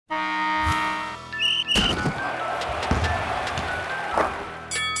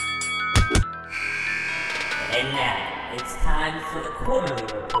Quarterly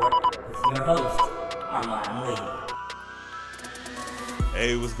Report with your host, Armon Lee.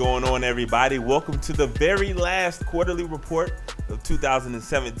 Hey, what's going on, everybody? Welcome to the very last quarterly report of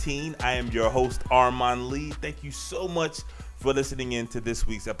 2017. I am your host, Armon Lee. Thank you so much for listening in to this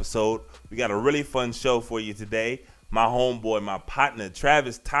week's episode. We got a really fun show for you today. My homeboy, my partner,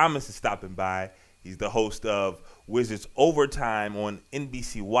 Travis Thomas is stopping by. He's the host of Wizards Overtime on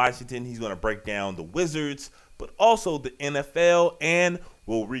NBC Washington. He's going to break down the Wizards, but also the NFL, and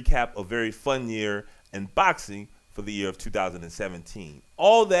we'll recap a very fun year in boxing for the year of 2017.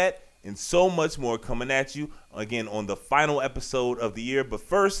 All that and so much more coming at you, again, on the final episode of the year. But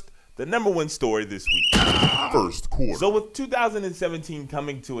first, the number one story this week. First quarter. So with 2017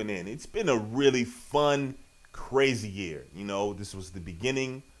 coming to an end, it's been a really fun, crazy year. You know, this was the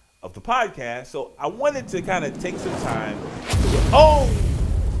beginning of the podcast, so I wanted to kind of take some time to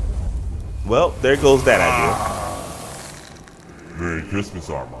well, there goes that idea. Merry Christmas,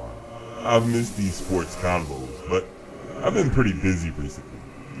 Armon. I've missed these sports convos, but I've been pretty busy recently.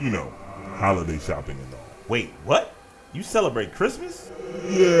 You know, holiday shopping and all. Wait, what? You celebrate Christmas?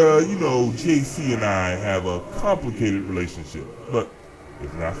 Yeah, you know, JC and I have a complicated relationship, but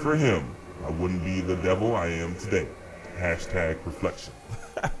if not for him, I wouldn't be the devil I am today. Hashtag reflection.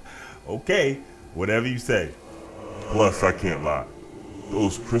 Okay, whatever you say. Plus, I can't lie.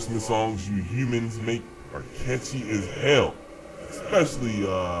 Those Christmas songs you humans make are catchy as hell. Especially,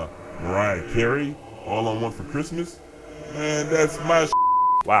 Mariah Carey, All I Want for Christmas. Man, that's my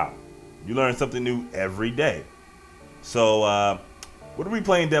Wow, you learn something new every day. So, what are we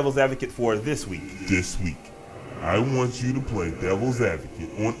playing devil's advocate for this week? This week, I want you to play devil's advocate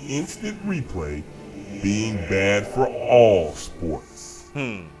on instant replay being bad for all sports.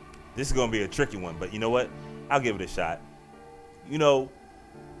 This is going to be a tricky one, but you know what? I'll give it a shot. You know,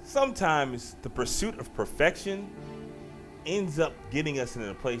 sometimes the pursuit of perfection ends up getting us in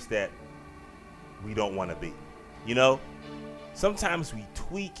a place that we don't want to be. You know, sometimes we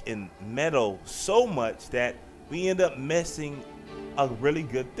tweak and meddle so much that we end up messing a really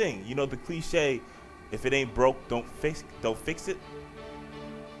good thing. You know, the cliche, if it ain't broke, don't fix it.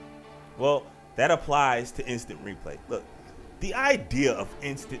 Well, that applies to instant replay. Look, the idea of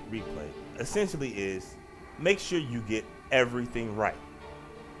instant replay essentially is make sure you get everything right.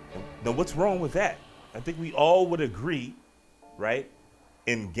 Now, what's wrong with that? I think we all would agree, right?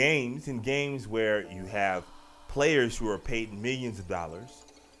 In games where you have players who are paid millions of dollars,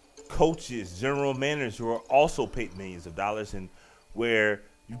 coaches, general managers who are also paid millions of dollars, and where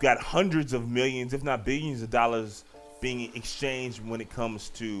you've got hundreds of millions, if not billions of dollars being exchanged when it comes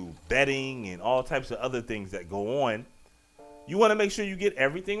to betting and all types of other things that go on, you want to make sure you get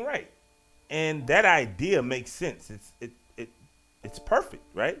everything right. And that idea makes sense. It's perfect,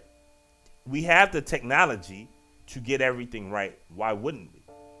 right? We have the technology to get everything right. Why wouldn't we?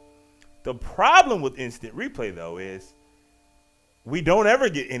 The problem with instant replay, though, is we don't ever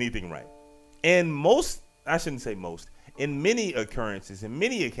get anything right. And in many occurrences, in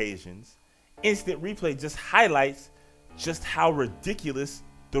many occasions, instant replay just highlights just how ridiculous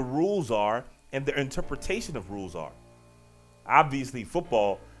the rules are and their interpretation of rules are. Obviously,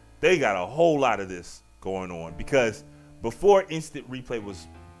 football, they got a whole lot of this going on because before instant replay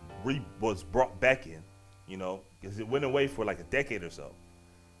was brought back in, you know, because it went away for like a decade or so.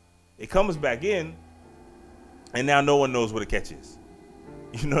 It comes back in, and now no one knows what a catch is.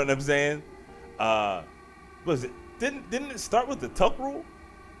 You know what I'm saying? Didn't it start with the tuck rule?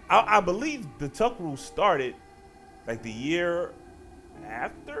 I believe the tuck rule started like the year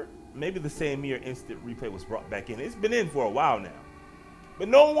after, maybe the same year instant replay was brought back in. It's been in for a while now, but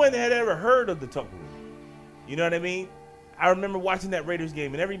no one had ever heard of the tuck rule. You know what I mean? I remember watching that Raiders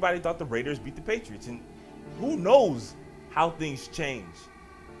game, and everybody thought the Raiders beat the Patriots, and who knows how things change,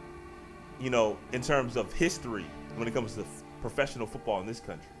 you know, in terms of history when it comes to professional football in this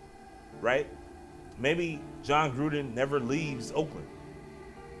country, right? Maybe John Gruden never leaves Oakland.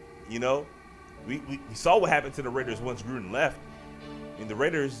 You know, we saw what happened to the Raiders once Gruden left. And the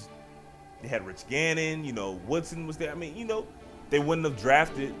Raiders, they had Rich Gannon, you know, Woodson was there. I mean, you know, they wouldn't have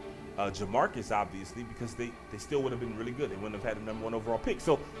drafted Jamarcus, obviously, because they still would have been really good. They wouldn't have had a number one overall pick.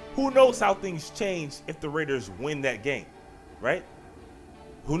 So who knows how things change if the Raiders win that game, right?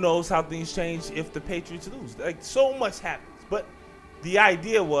 Who knows how things change if the Patriots lose? Like, so much happens. But the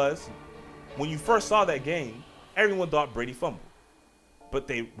idea was, when you first saw that game, everyone thought Brady fumbled. But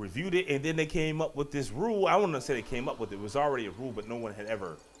they reviewed it, and then they came up with this rule. I wouldn't say they came up with it. It was already a rule, but no one had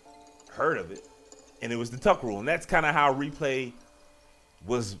ever heard of it. And it was the tuck rule. And that's kind of how replay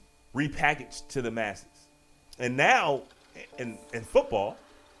was repackaged to the masses. And now, in football,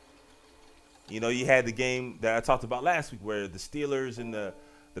 You had the game that I talked about last week where the Steelers and the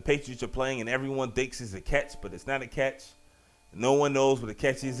Patriots are playing and everyone thinks it's a catch, but it's not a catch. No one knows what a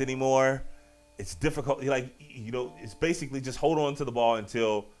catch is anymore. It's difficult. It's basically just hold on to the ball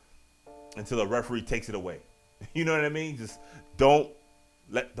until the referee takes it away. You know what I mean? Just don't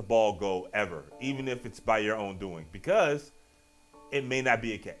let the ball go ever, even if it's by your own doing, because it may not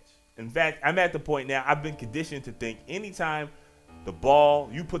be a catch. In fact, I'm at the point now, I've been conditioned to think anytime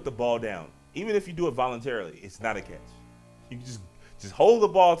you put the ball down, even if you do it voluntarily, it's not a catch. You just hold the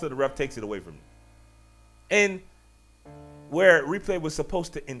ball till the ref takes it away from you. And where replay was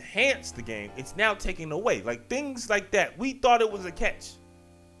supposed to enhance the game, it's now taking away. Like things like that. We thought it was a catch.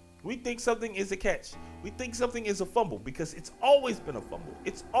 We think something is a catch. We think something is a fumble because it's always been a fumble.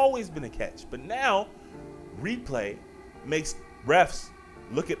 It's always been a catch. But now replay makes refs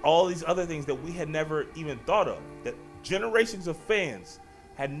look at all these other things that we had never even thought of, that generations of fans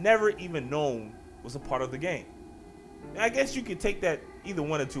had never even known was a part of the game. Now, I guess you could take that either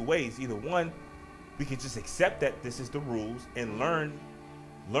one of two ways. Either one, we could just accept that this is the rules and learn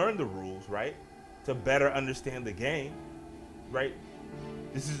the rules, right, to better understand the game, right?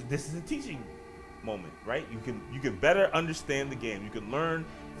 This is a teaching moment, right? You can better understand the game. You can learn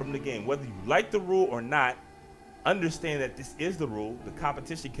from the game, whether you like the rule or not. Understand that this is the rule. The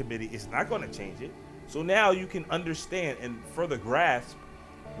competition committee is not going to change it. So now you can understand and further grasp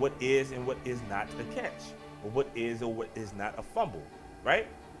what is and what is not a catch, or what is not a fumble, right?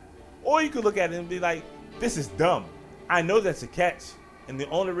 Or you could look at it and be like, this is dumb. I know that's a catch, and the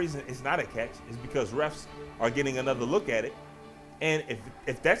only reason it's not a catch is because refs are getting another look at it. And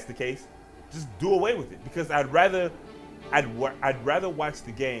if that's the case, just do away with it, because I'd rather watch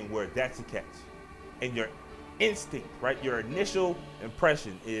the game where that's a catch, and your instinct, right, your initial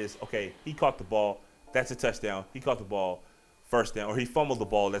impression is, okay, he caught the ball, that's a touchdown. He caught the ball, first down, or he fumbled the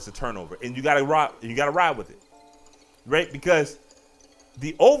ball, that's a turnover, and you gotta ride with it, right? Because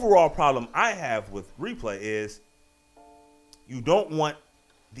the overall problem I have with replay is you don't want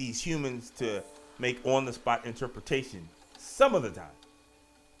these humans to make on-the-spot interpretation some of the time.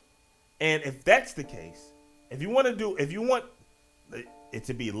 And if that's the case, if you want it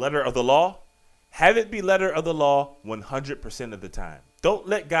to be letter of the law, have it be letter of the law 100% of the time. Don't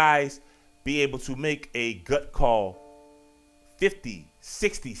let guys be able to make a gut call 50,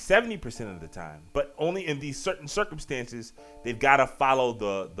 60, 70% of the time, but only in these certain circumstances, they've got to follow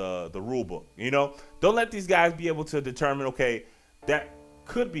the rule book. Don't let these guys be able to determine, okay, that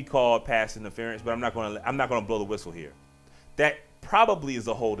could be called pass interference, but I'm not going to blow the whistle here. That probably is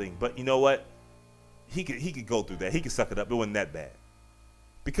a holding, but you know what? He could go through that. He could suck it up. It wasn't that bad.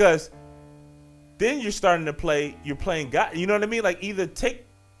 Because then you're starting to play, you're playing God. You know what I mean? Like either take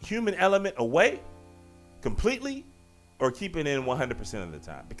human element away completely or keep it in 100% of the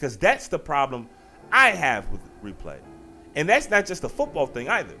time. Because that's the problem I have with replay. And that's not just a football thing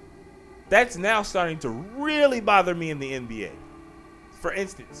either. That's now starting to really bother me in the NBA. For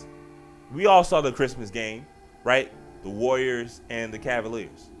instance, we all saw the Christmas game, right? The Warriors and the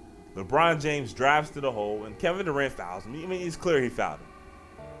Cavaliers. LeBron James drives to the hole, and Kevin Durant fouls him. I mean, it's clear he fouled him.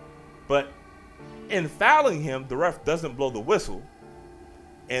 But in fouling him, the ref doesn't blow the whistle,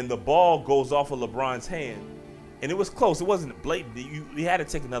 and the ball goes off of LeBron's hand. And it was close. It wasn't blatant. You had to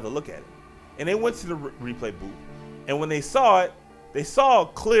take another look at it. And they went to the replay booth, and when they saw it, they saw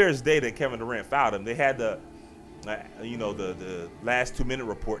clear as day that Kevin Durant fouled him. They had the last 2-minute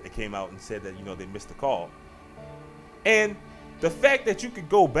report that came out and said that, they missed the call. And the fact that you could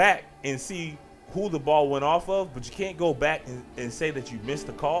go back and see who the ball went off of, but you can't go back and say that you missed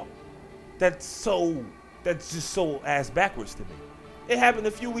the call, that's just so ass backwards to me. It happened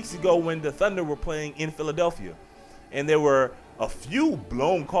a few weeks ago when the Thunder were playing in Philadelphia, and there were a few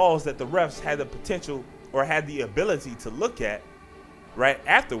blown calls that the refs had the potential or had the ability to look at right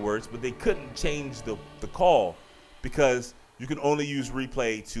afterwards, but they couldn't change the call because you can only use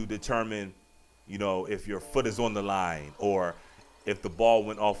replay to determine, if your foot is on the line or if the ball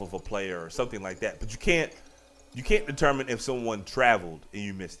went off of a player or something like that. But you can't determine if someone traveled and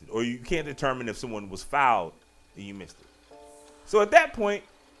you missed it, or you can't determine if someone was fouled and you missed it. So at that point,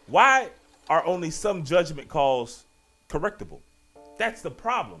 why are only some judgment calls correctable? That's the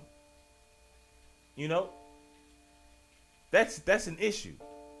problem. That's an issue.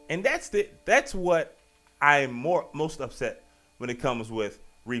 And that's what I'm most upset when it comes with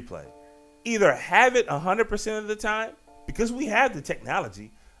replay. Either have it 100% of the time, because we have the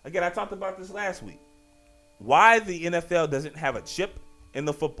technology. Again, I talked about this last week. Why the NFL doesn't have a chip in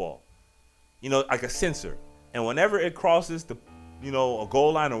the football, like a sensor. And whenever it crosses a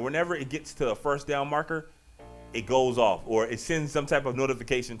goal line, or whenever it gets to a first down marker, it goes off, or it sends some type of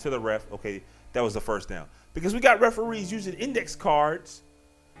notification to the ref. Okay, that was the first down. Because we got referees using index cards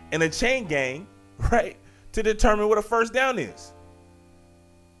and a chain gang, right, to determine what a first down is.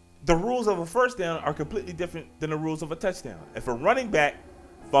 The rules of a first down are completely different than the rules of a touchdown. If a running back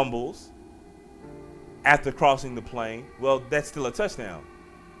fumbles after crossing the plane, well, that's still a touchdown.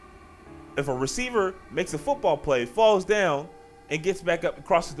 If a receiver makes a football play, falls down, and gets back up and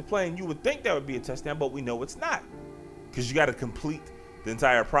crosses the plane, you would think that would be a touchdown, but we know it's not. Because you got to complete the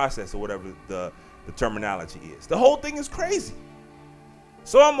entire process or whatever the terminology is. The whole thing is crazy.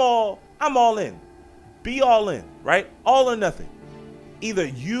 So I'm all in. Be all in, right? All or nothing. Either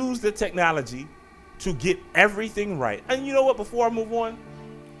use the technology to get everything right. And you know what, before I move on,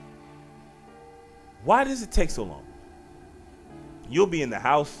 why does it take so long? You'll be in the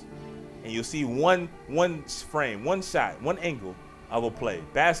house and you'll see one frame, one shot, one angle of a play,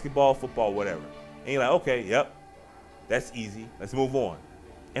 basketball, football, whatever. And you're like, okay, yep, that's easy. Let's move on.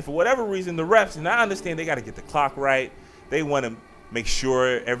 And for whatever reason, the refs, and I understand they got to get the clock right. They want to make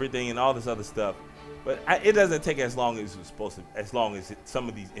sure everything and all this other stuff. But it doesn't take as long as it's supposed to, as long as some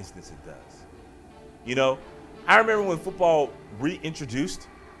of these instances does. You know, I remember when football reintroduced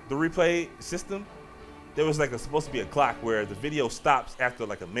the replay system, there was like supposed to be a clock where the video stops after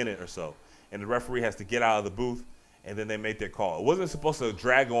like a minute or so, and the referee has to get out of the booth, and then they make their call. It wasn't supposed to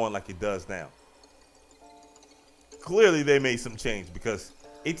drag on like it does now. Clearly, they made some change because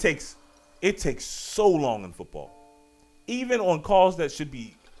it takes so long in football, even on calls that should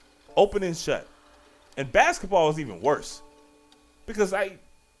be open and shut. And basketball is even worse because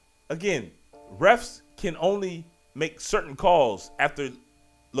refs can only make certain calls after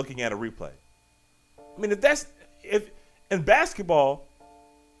looking at a replay. I mean, if in basketball,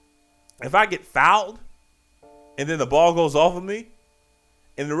 if I get fouled and then the ball goes off of me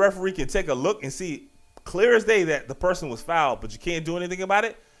and the referee can take a look and see clear as day that the person was fouled, but you can't do anything about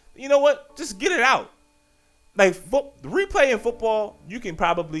it, you know what? Just get it out. Like the replay in football, you can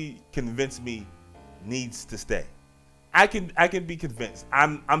probably convince me needs to stay. I can be convinced.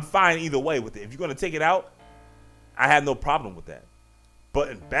 I'm fine either way with it. If you're going to take it out, I have no problem with that. But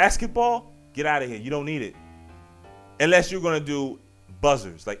in basketball, get out of here. You don't need it. Unless you're going to do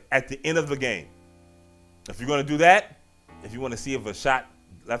buzzers, like at the end of the game. If you're going to do that, if you want to see if a shot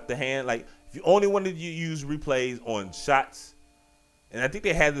left the hand, like if you only wanted to use replays on shots, and I think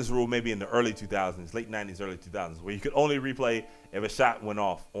they had this rule maybe in the early 2000s, late 90s, early 2000s, where you could only replay if a shot went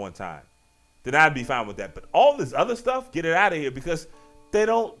off on time, then I'd be fine with that. But all this other stuff, get it out of here because they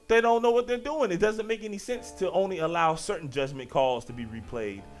don't know what they're doing. It doesn't make any sense to only allow certain judgment calls to be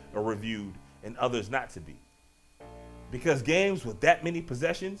replayed or reviewed and others not to be. Because games with that many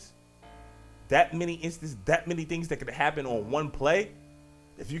possessions, that many instances, that many things that could happen on one play,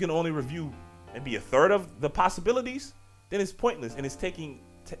 if you can only review maybe a third of the possibilities, then it's pointless and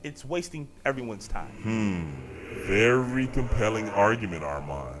it's wasting everyone's time. Very compelling argument,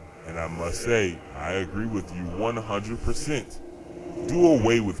 Armon. And I must say, I agree with you 100%. Do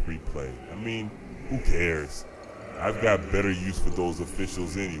away with replay. I mean, who cares? I've got better use for those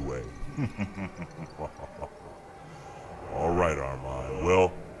officials anyway. All right, Armon.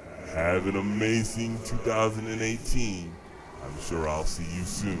 Well, have an amazing 2018. I'm sure I'll see you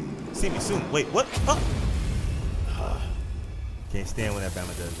soon. See me soon. Wait, what? Can't stand when that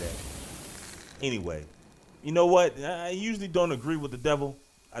Bama does that. Anyway, you know what? I usually don't agree with the devil.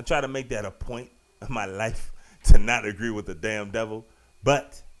 I try to make that a point of my life to not agree with the damn devil.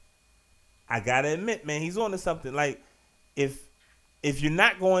 But I got to admit, man, he's on to something. Like, if you're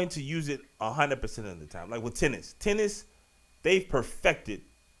not going to use it 100% of the time, like with tennis, they've perfected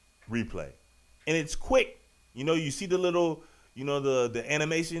replay. And it's quick. You know, you see the little, you know, the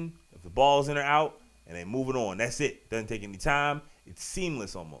animation, if the ball's in or out, and they move it on. That's it. Doesn't take any time. It's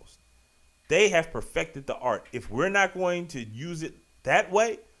seamless almost. They have perfected the art. If we're not going to use it that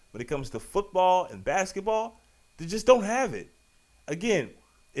way, when it comes to football and basketball, they just don't have it. Again,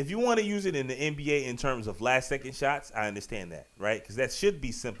 if you want to use it in the NBA in terms of last-second shots, I understand that, right? Because that should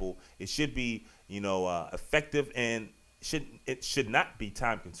be simple. It should be, effective, and it should not be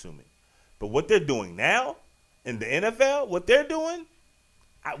time-consuming. But what they're doing now in the NFL, what they're doing,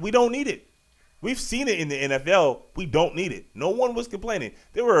 we don't need it. We've seen it in the NFL. We don't need it. No one was complaining.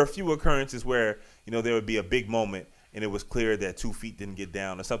 There were a few occurrences where, there would be a big moment and it was clear that 2 feet didn't get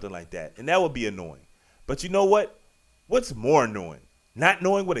down or something like that. And that would be annoying. But you know what? What's more annoying? Not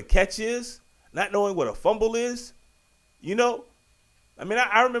knowing what a catch is, not knowing what a fumble is, I mean,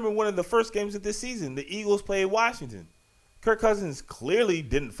 I remember one of the first games of this season, the Eagles played Washington. Kirk Cousins clearly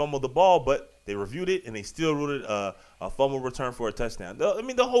didn't fumble the ball, but they reviewed it and they still ruled it a fumble return for a touchdown. I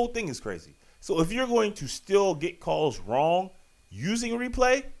mean, the whole thing is crazy. So if you're going to still get calls wrong using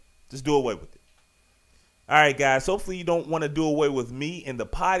replay, just do away with it. All right, guys. Hopefully you don't want to do away with me in the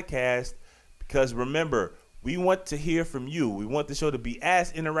podcast because remember, we want to hear from you. We want the show to be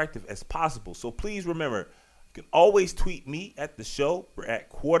as interactive as possible. So please remember, you can always tweet me at the show. We're at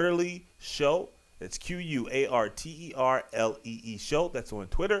Quarterly Show. That's QUARTERLEE Show. That's on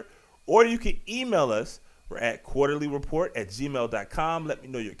Twitter. Or you can email us. We're at quarterlyreport@gmail.com. Let me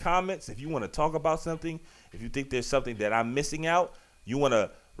know your comments. If you want to talk about something, if you think there's something that I'm missing out, you want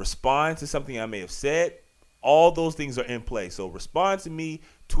to respond to something I may have said, all those things are in play. So respond to me,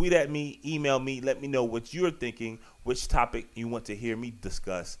 tweet at me, email me, let me know what you're thinking, which topic you want to hear me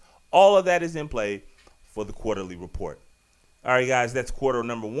discuss. All of that is in play for the Quarterly Report. All right, guys, that's quarter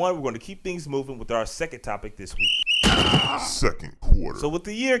number one. We're going to keep things moving with our second topic this week. Second quarter. So with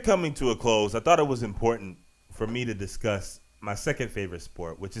the year coming to a close, I thought it was important for me to discuss my second favorite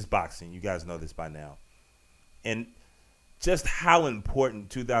sport, which is boxing. You guys know this by now. And just how important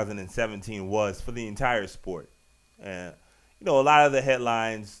 2017 was for the entire sport. A lot of the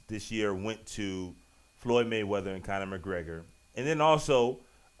headlines this year went to Floyd Mayweather and Conor McGregor. And then also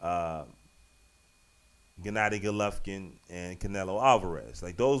Gennady Golovkin and Canelo Alvarez.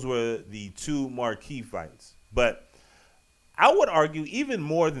 Like, those were the two marquee fights. But I would argue even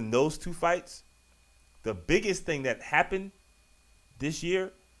more than those two fights, the biggest thing that happened this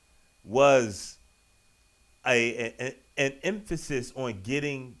year was an emphasis on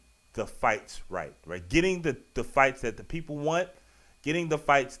getting the fights right? Getting the fights that the people want, getting the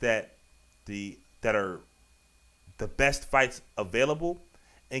fights that are the best fights available,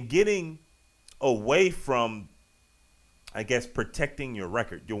 and getting away from, I guess, protecting your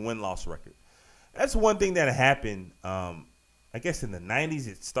record, your win-loss record. That's one thing that happened, I guess in the 90s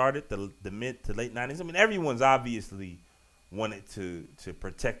it started, the mid to late 90s. I mean, everyone's obviously wanted to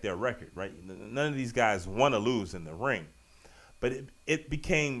protect their record, right? None of these guys want to lose in the ring. But it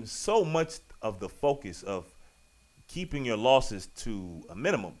became so much of the focus of keeping your losses to a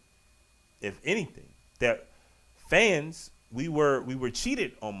minimum, if anything, that fans, we were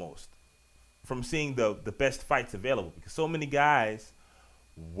cheated almost from seeing the best fights available because so many guys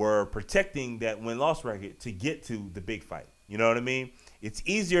were protecting that win-loss record to get to the big fight. You know what I mean? It's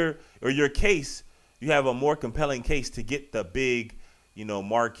easier, or your case, you have a more compelling case to get the big,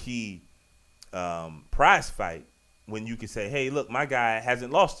 marquee prize fight when you can say, hey, look, my guy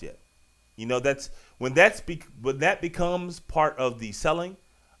hasn't lost yet. That's when that becomes part of the selling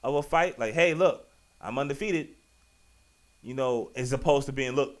of a fight. Like, hey, look, I'm undefeated. As opposed to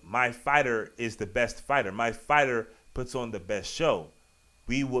being, look, my fighter is the best fighter. My fighter puts on the best show.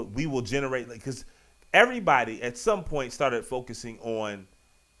 We will generate, because everybody at some point started focusing on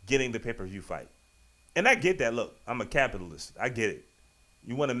getting the pay-per-view fight. And I get that. Look, I'm a capitalist. I get it.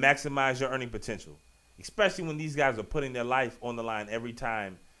 You want to maximize your earning potential, especially when these guys are putting their life on the line every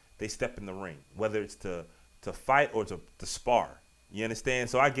time they step in the ring, whether it's to fight or to spar. You understand?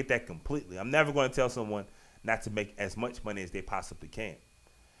 So I get that completely. I'm never going to tell someone not to make as much money as they possibly can.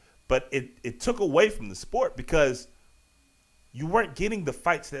 But it took away from the sport because you weren't getting the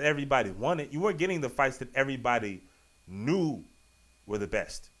fights that everybody wanted. You weren't getting the fights that everybody knew were the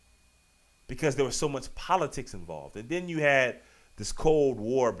best because there was so much politics involved. And then you had this Cold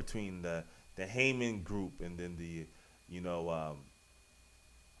War between the Heyman group and then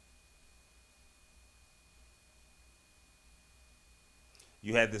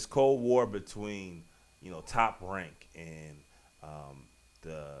you had this Cold War between, Top Rank and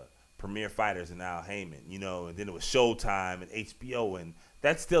the Premier Fighters and Al Heyman, and then it was Showtime and HBO, and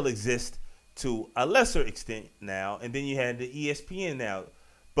that still exists to a lesser extent now. And then you had the ESPN now.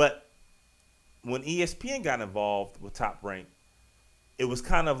 But when ESPN got involved with Top Rank, it was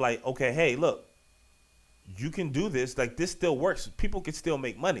kind of like, okay, hey, look, you can do this. Like, this still works. People can still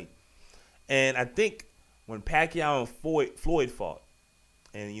make money. And I think when Pacquiao and Floyd fought,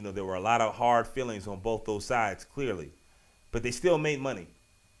 and, there were a lot of hard feelings on both those sides, clearly, but they still made money,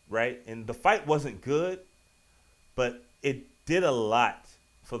 right? And the fight wasn't good, but it did a lot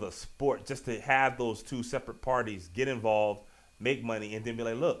for the sport just to have those two separate parties get involved, make money, and then be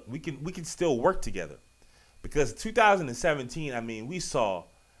like, look, we can still work together. Because 2017, I mean, we saw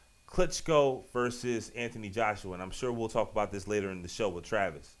Klitschko versus Anthony Joshua, and I'm sure we'll talk about this later in the show with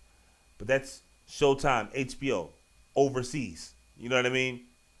Travis. But that's Showtime, HBO, overseas. You know what I mean?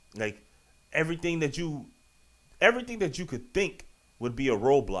 Like, everything that you could think would be a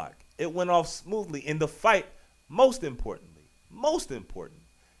roadblock, it went off smoothly. And the fight, most important,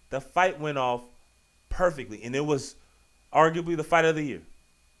 the fight went off perfectly, and it was arguably the fight of the year.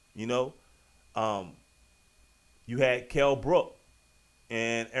 You had Kell Brook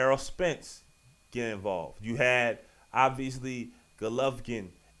and Errol Spence get involved. You had, obviously, Golovkin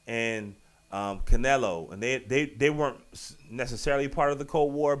and Canelo, and they weren't necessarily part of the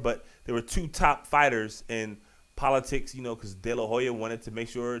Cold War, but they were two top fighters in politics, because De La Hoya wanted to make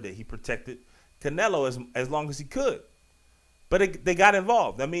sure that he protected Canelo as long as he could. But they got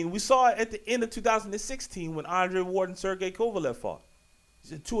involved. I mean, we saw it at the end of 2016 when Andre Ward and Sergey Kovalev fought.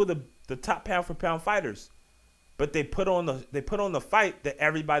 Two of the top pound-for-pound fighters. But they put on the fight that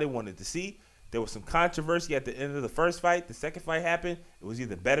everybody wanted to see. There was some controversy at the end of the first fight. The second fight happened. It was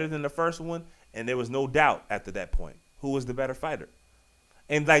either better than the first one, and there was no doubt after that point who was the better fighter.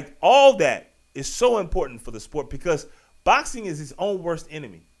 And all that is so important for the sport because boxing is its own worst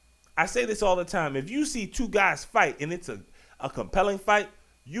enemy. I say this all the time. If you see two guys fight and it's a compelling fight,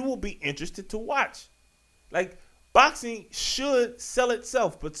 you will be interested to watch. Boxing should sell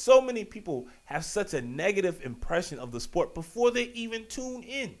itself, but so many people have such a negative impression of the sport before they even tune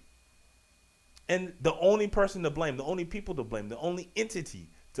in. And the only person to blame, the only people to blame, the only entity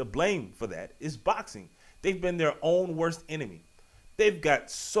to blame for that is boxing. They've been their own worst enemy. They've got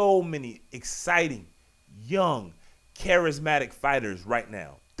so many exciting, young, charismatic fighters right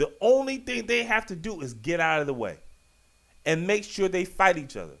now. The only thing they have to do is get out of the way and make sure they fight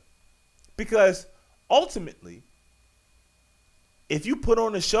each other. Because ultimately, if you put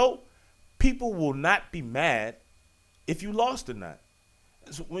on a show, people will not be mad if you lost or not.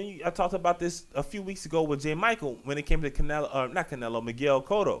 So I talked about this a few weeks ago with J. Michael when it came to Miguel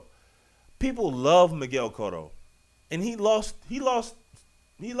Cotto. People love Miguel Cotto, and he lost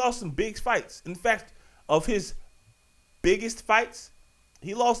some big fights. In fact, of his biggest fights,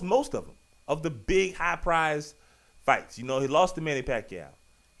 he lost most of them. Of the big high prize fights, he lost to Manny Pacquiao,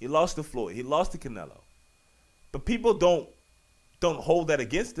 he lost to Floyd, he lost to Canelo. But people don't hold that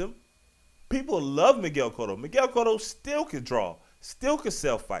against him. People love Miguel Cotto. Miguel Cotto still could draw, still could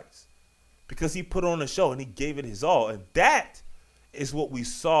sell fights because he put on a show and he gave it his all. And that is what we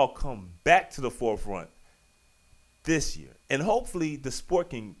saw come back to the forefront this year. And hopefully the sport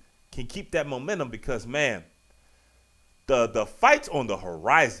can keep that momentum because, man, the fights on the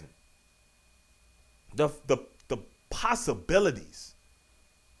horizon, the possibilities.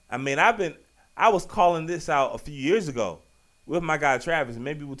 I mean, I was calling this out a few years ago with my guy Travis, and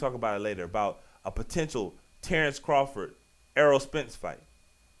maybe we'll talk about it later, about a potential Terrence Crawford, Errol Spence fight.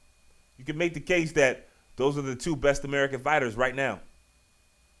 You can make the case that those are the two best American fighters right now.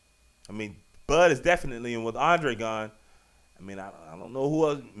 I mean, Bud is definitely, and with Andre gone, I mean, I don't know who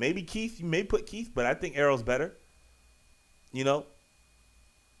else. Maybe Keith. You may put Keith, but I think Errol's better.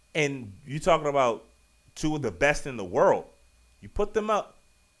 And you're talking about two of the best in the world. You put them up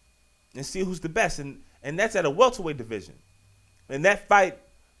and see who's the best. And that's at a welterweight division. And that fight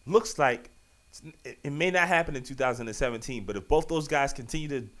looks like it may not happen in 2017, but if both those guys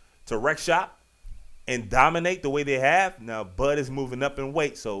continue to wreck shop and dominate the way they have, now Bud is moving up in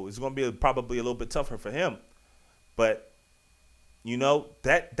weight, so it's going to be probably a little bit tougher for him. But,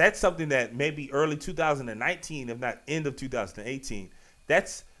 that's something that maybe early 2019, if not end of 2018,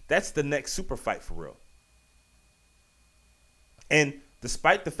 that's the next super fight for real. And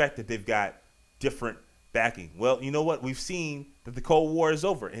despite the fact that they've got different backing, well, you know what? We've seen that the Cold War is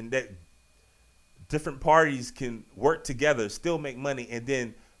over and that different parties can work together, still make money, and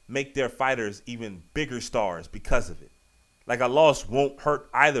then make their fighters even bigger stars because of it. A loss won't hurt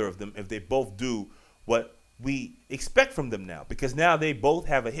either of them if they both do what we expect from them now, because now they both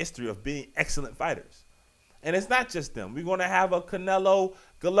have a history of being excellent fighters. And it's not just them. We're going to have a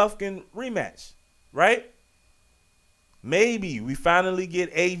Canelo-Golovkin rematch, right? Maybe we finally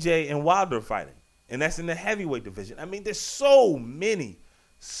get AJ and Wilder fighting, and that's in the heavyweight division. I mean, there's so many.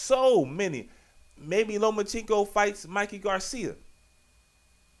 Maybe Lomachenko fights Mikey Garcia.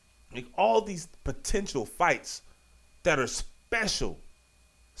 All these potential fights that are special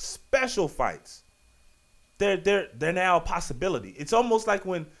fights. They're now a possibility. It's almost like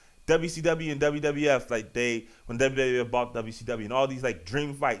when WCW and WWF, when WWF bought WCW, and all these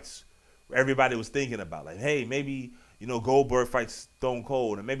dream fights where everybody was thinking about, hey, maybe Goldberg fights Stone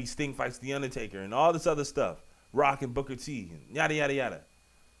Cold, and maybe Sting fights The Undertaker, and all this other stuff, Rock and Booker T, and yada yada yada.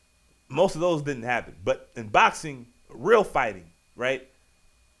 Most of those didn't happen, but in boxing, real fighting, right?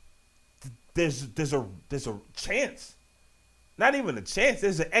 There's a chance. Not even a chance.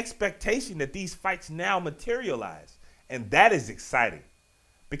 There's an expectation that these fights now materialize. And that is exciting.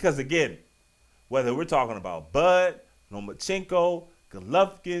 Because, again, whether we're talking about Bud, Lomachenko,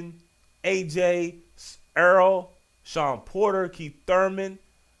 Golovkin, AJ, Errol, Sean Porter, Keith Thurman,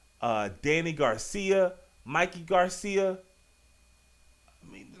 Danny Garcia, Mikey Garcia,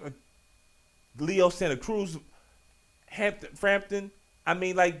 Leo Santa Cruz, Frampton.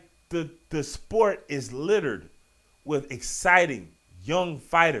 The sport is littered with exciting young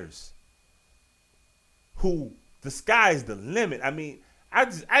fighters who the sky's the limit. I mean, I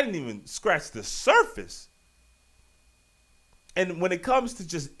didn't even scratch the surface. And when it comes to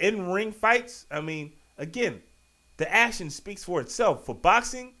just in-ring fights, I mean, again, the action speaks for itself. For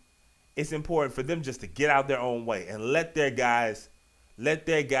boxing, it's important for them just to get out their own way and let their guys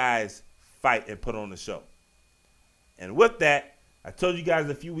fight and put on the show. And with that, I told you guys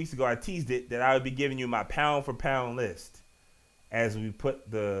a few weeks ago, I teased it, that I would be giving you my pound-for-pound list as we put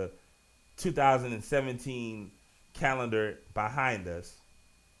the 2017 calendar behind us.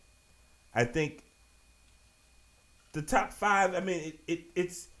 I think the top 5, I mean,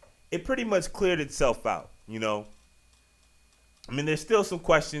 it pretty much cleared itself out, you know. I mean, there's still some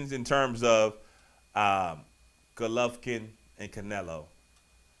questions in terms of Golovkin and Canelo.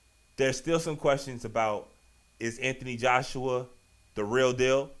 There's still some questions about, is Anthony Joshua the real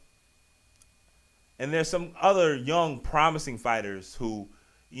deal? And there's some other young, promising fighters who,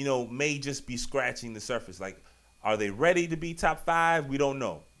 you know, may just be scratching the surface. Like, are they ready to be top 5? We don't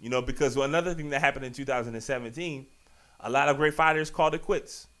know. You know, because another thing that happened in 2017, a lot of great fighters called it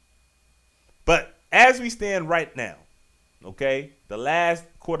quits. But as we stand right now, okay, the last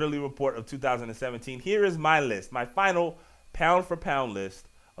quarterly report of 2017, here is my list, my final pound-for-pound list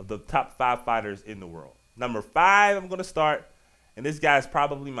of the top 5 fighters in the world. Number 5, I'm going to start, and this guy's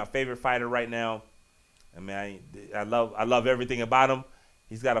probably my favorite fighter right now. I mean, I love everything about him.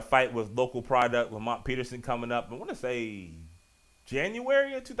 He's got a fight with local product Lamont Peterson coming up. I want to say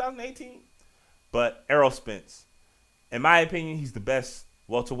January of 2018. But Errol Spence, in my opinion, he's the best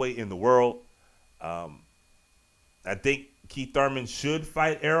welterweight in the world. I think Keith Thurman should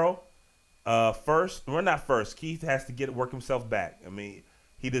fight Errol first. Well, not first. Keith has to work himself back. I mean,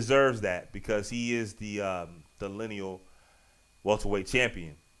 he deserves that because he is the lineal welterweight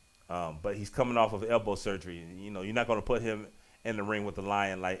champion. But he's coming off of elbow surgery. You know, you're not going to put him in the ring with a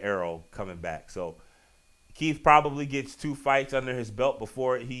lion like Errol coming back. So Keith probably gets 2 fights under his belt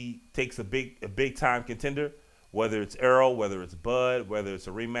before he takes a big time contender, whether it's Errol, whether it's Bud, whether it's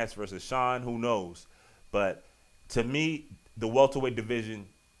a rematch versus Sean, who knows. But to me, the welterweight division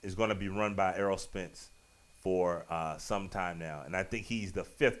is going to be run by Errol Spence for some time now. And I think he's the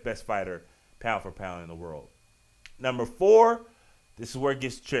 5th best fighter pound for pound in the world. Number 4, this is where it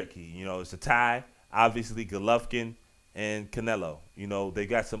gets tricky. You know, it's a tie. Obviously, Golovkin and Canelo. You know, they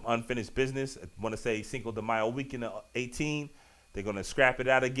got some unfinished business. I want to say Cinco de Mayo weekend of 18. They're going to scrap it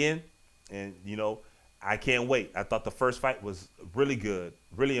out again. And, you know, I can't wait. I thought the first fight was really good,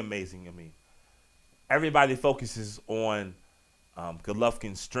 really amazing. I mean, everybody focuses on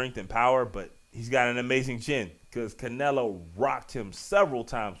Golovkin's strength and power, but he's got an amazing chin because Canelo rocked him several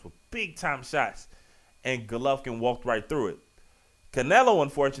times with big-time shots, and Golovkin walked right through it. Canelo,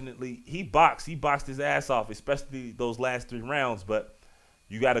 unfortunately, he boxed his ass off, especially those last 3 rounds, but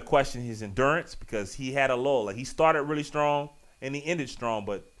you got to question his endurance because he had a lull. Like, he started really strong, and he ended strong,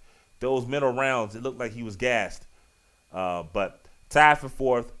 but those middle rounds, it looked like he was gassed. But tied for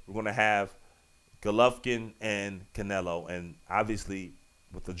 4th, we're going to have Golovkin and Canelo, and obviously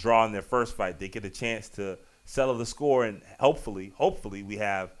with the draw in their first fight, they get a chance to settle the score, and hopefully we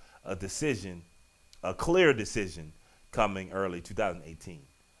have a decision, a clear decision coming early 2018.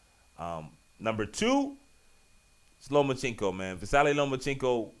 Number 2, it's Lomachenko, man. Vasily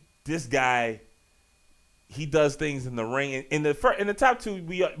Lomachenko, this guy, he does things in the ring. In the top 2,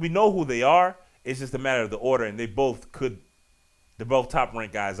 we know who they are. It's just a matter of the order, and they're both top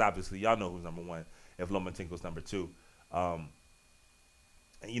ranked guys. Obviously, y'all know who's number 1 if Lomachenko's number 2.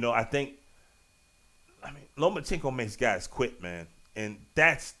 You know, I mean, Lomachenko makes guys quit, man, and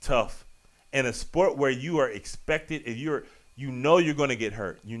that's tough. In a sport where you are expected, and you know you're going to get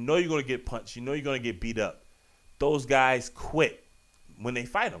hurt, you know you're going to get punched, you know you're going to get beat up, those guys quit when they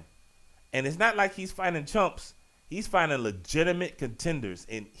fight him. And it's not like he's fighting chumps. He's fighting legitimate contenders,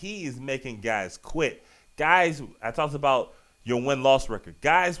 and he is making guys quit. Guys, I talked about your win-loss record.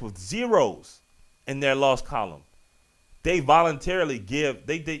 Guys with 0s in their loss column. They voluntarily give,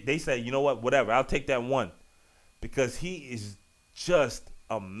 they say, you know what, whatever, I'll take that 1. Because he is just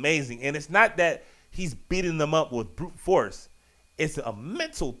amazing. And it's not that he's beating them up with brute force. It's a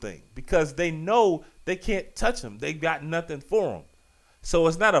mental thing because they know they can't touch him. They got nothing for him. So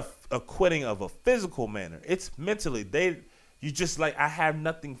it's not a quitting of a physical manner. It's mentally. You just like, I have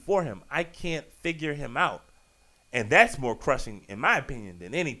nothing for him. I can't figure him out. And that's more crushing, in my opinion,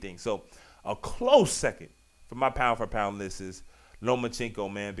 than anything. So a close second for my pound-for-pound list is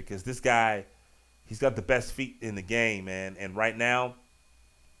Lomachenko, man, because this guy, he's got the best feet in the game, man. And right now,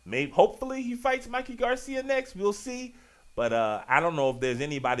 hopefully he fights Mikey Garcia next. We'll see. But I don't know if there's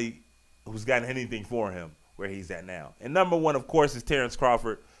anybody who's got anything for him where he's at now. And number 1, of course, is Terrence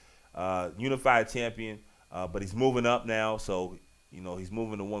Crawford, unified champion. but he's moving up now. So, he's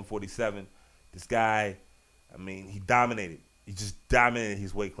moving to 147. This guy, he dominated. He just dominated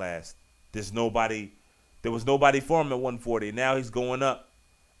his weight class. There was nobody for him at 140. Now he's going up.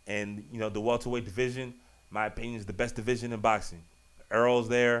 And, the welterweight division, my opinion, is the best division in boxing. Earl's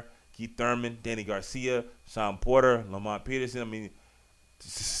there, Keith Thurman, Danny Garcia, Sean Porter, Lamont Peterson.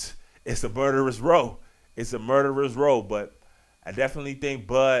 It's a murderous row. It's a murderous row. But I definitely think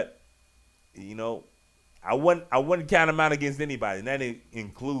Bud, I wouldn't count him out against anybody. And that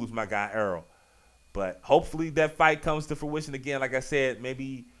includes my guy Earl. But hopefully that fight comes to fruition again. Like I said,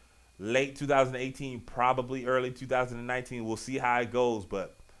 maybe late 2018, probably early 2019. We'll see how it goes.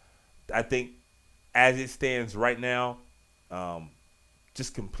 But I think as it stands right now,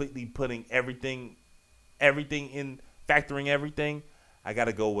 just completely putting everything in, factoring everything, I got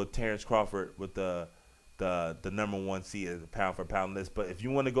to go with Terrence Crawford with the number one seed at the pound for pound list. But if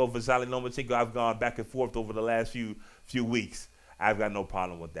you want to go Vasily Lomachenko, I've gone back and forth over the last few weeks. I've got no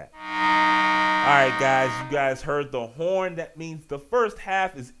problem with that. All right, guys, you guys heard the horn. That means the first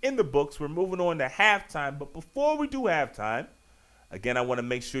half is in the books. We're moving on to halftime. But before we do halftime, again, I want to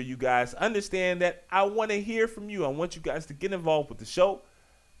make sure you guys understand that I want to hear from you. I want you guys to get involved with the show.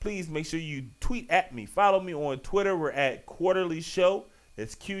 Please make sure you tweet at me. Follow me on Twitter. We're at Quarterly Show.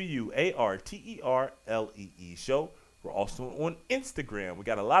 It's QUARTERLEE Show. We're also on Instagram. We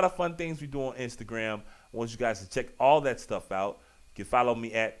got a lot of fun things we do on Instagram. I want you guys to check all that stuff out. You can follow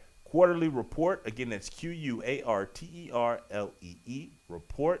me at Quarterly Report. Again, that's QUARTERLEE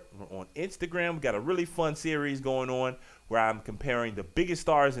Report. We're on Instagram. We got a really fun series going on where I'm comparing the biggest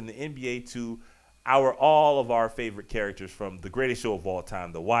stars in the NBA to all of our favorite characters from the greatest show of all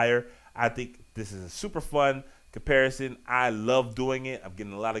time, The Wire. I think this is a super fun comparison. I love doing it. I'm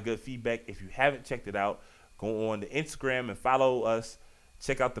getting a lot of good feedback. If you haven't checked it out, go on to Instagram and follow us.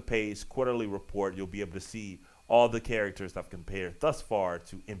 Check out the page, Quarterly Report. You'll be able to see all the characters I've compared thus far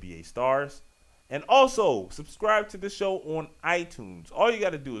to NBA stars. And also, subscribe to the show on iTunes. All you got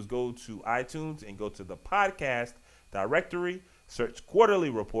to do is go to iTunes and go to the podcast directory, search Quarterly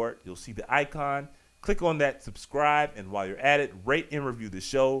Report. You'll see the icon. Click on that, subscribe, and while you're at it, rate and review the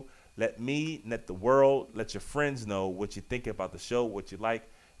show. Let me, let the world, let your friends know what you think about the show, what you like,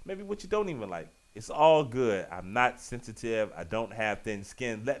 maybe what you don't even like. It's all good. I'm not sensitive. I don't have thin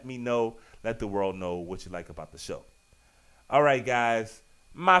skin. Let me know. Let the world know what you like about the show. All right, guys.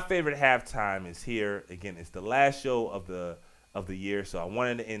 My favorite halftime is here. Again, it's the last show of the year, so I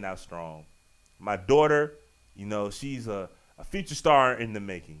wanted to end out strong. My daughter, she's a future star in the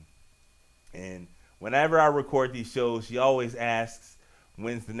making. And whenever I record these shows, she always asks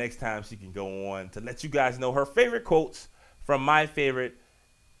when's the next time she can go on to let you guys know her favorite quotes from my favorite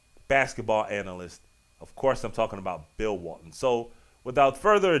basketball analyst. Of course, I'm talking about Bill Walton. So without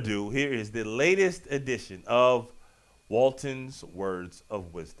further ado, here is the latest edition of Walton's Words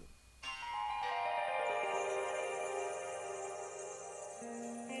of Wisdom.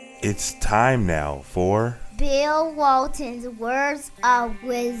 It's time now for Bill Walton's Words of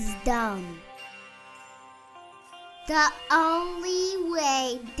Wisdom. The only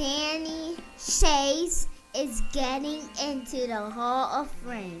way Danny Chase is getting into the Hall of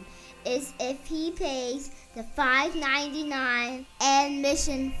Fame is if he pays the $5.99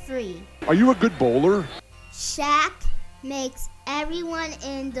 admission fee. Are you a good bowler? Shaq makes everyone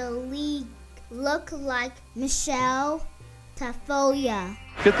in the league look like Michelle Tafoya.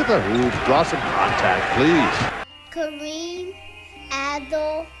 Get to the hoop, draw some contact, please. Kareem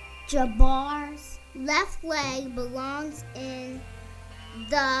Abdul-Jabbar's left leg belongs in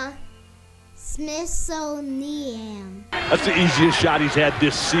the Smithsonian. That's the easiest shot he's had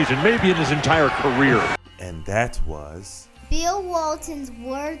this season, maybe in his entire career. And that was Bill Walton's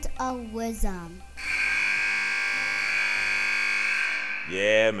Words of Wisdom.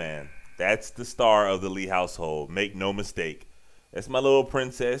 Yeah, man. That's the star of the Lee household. Make no mistake. That's my little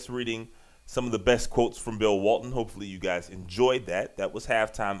princess reading some of the best quotes from Bill Walton. Hopefully you guys enjoyed that. That was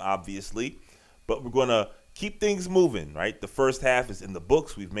halftime, obviously. But we're going to keep things moving, right? The first half is in the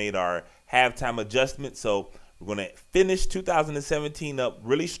books. We've made our halftime adjustment. So we're going to finish 2017 up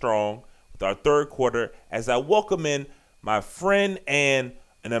really strong with our third quarter as I welcome in my friend and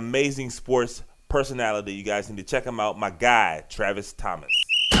an amazing sports personality. You guys need to check him out. My guy, Travis Thomas.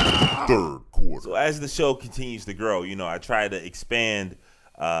 Third quarter. So as the show continues to grow, I try to expand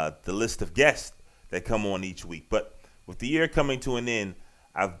the list of guests that come on each week. But with the year coming to an end,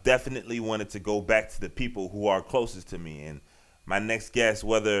 I've definitely wanted to go back to the people who are closest to me. And my next guest,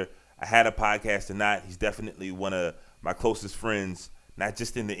 whether I had a podcast or not, he's definitely one of my closest friends, not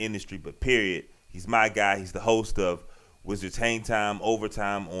just in the industry, but period. He's my guy. He's the host of Wizards Hang Time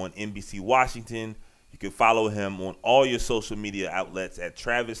Overtime on NBC Washington. You can follow him on all your social media outlets at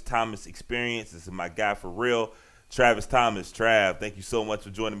Travis Thomas Experience. This is my guy for real, Travis Thomas. Trav, thank you so much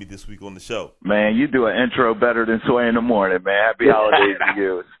for joining me this week on the show. Man, you do an intro better than Sway in the Morning, man. Happy holidays to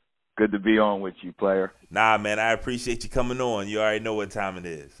you. It's good to be on with you, player. Nah, man, I appreciate you coming on. You already know what time it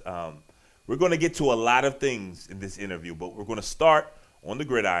is. We're going to get to a lot of things in this interview, but we're going to start on the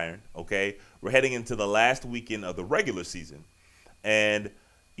gridiron, okay? We're heading into the last weekend of the regular season. And,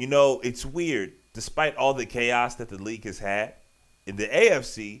 you know, it's weird. Despite all the chaos that the league has had, in the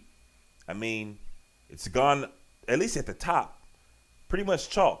AFC, I mean, it's gone, at least at the top, pretty much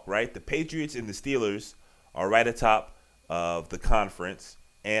chalk, right? The Patriots and the Steelers are right atop of the conference.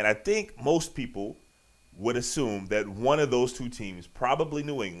 And I think most people would assume that one of those two teams, probably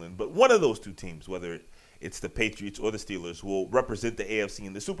New England, but one of those two teams, whether it's the Patriots or the Steelers, will represent the AFC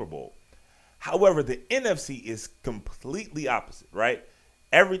in the Super Bowl. However, the NFC is completely opposite, right?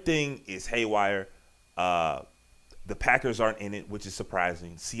 Everything is haywire. The Packers aren't in it, which is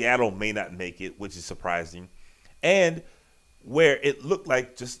surprising. Seattle may not make it, which is surprising. And where it looked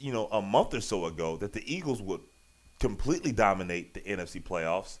like just, you know, a month or so ago that the Eagles would completely dominate the NFC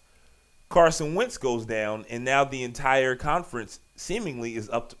playoffs, Carson Wentz goes down, and now the entire conference seemingly is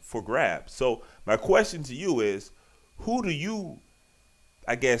up for grabs. So my question to you is, who do you,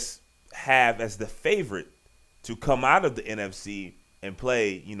 I guess, have as the favorite to come out of the NFC and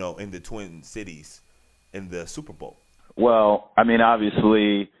play, you know, in the Twin Cities in the Super Bowl? Well, I mean,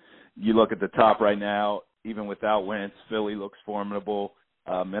 obviously, you look at the top right now, even without Wentz, Philly looks formidable,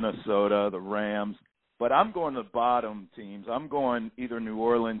 Minnesota, the Rams. But I'm going to the bottom teams. I'm going either New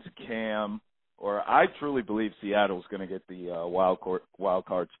Orleans, Cam, or I truly believe Seattle's going to get the wild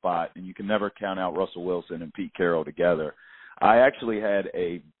card spot, and you can never count out Russell Wilson and Pete Carroll together. I actually had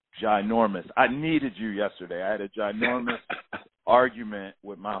a ginormous – I needed you yesterday. I had a ginormous argument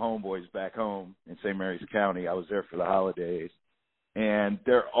with my homeboys back home in St. Mary's County. I was there for the holidays, and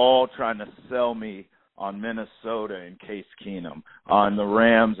they're all trying to sell me on Minnesota and Case Keenum, on the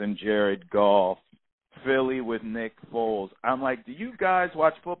Rams and Jared Goff, Philly with Nick Foles. I'm like, do you guys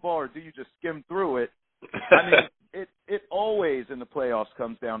watch football or do you just skim through it? I mean, it always in the playoffs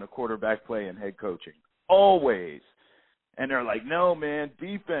comes down to quarterback play and head coaching. Always. And they're like, no, man,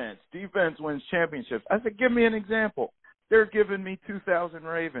 defense. Defense wins championships. I said, give me an example. They're giving me 2000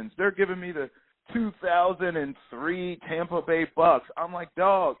 Ravens. They're giving me the 2003 Tampa Bay Bucks. I'm like,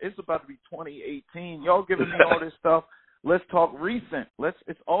 dog, it's about to be 2018. Y'all giving me all this stuff. Let's talk recent.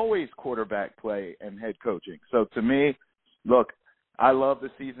 It's always quarterback play and head coaching. So to me, look, I love the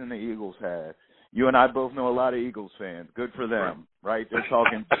season the Eagles had. You and I both know a lot of Eagles fans. Good for them, right? They're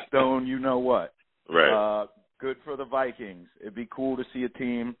talking stone, you know what. Right. Good for the Vikings. It'd be cool to see a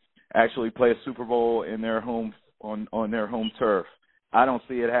team actually play a Super Bowl in their home on their home turf. I don't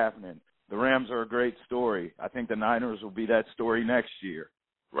see it happening. The Rams are a great story. I think the Niners will be that story next year.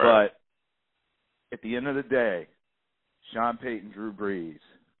 Right. But at the end of the day, Sean Payton, Drew Brees,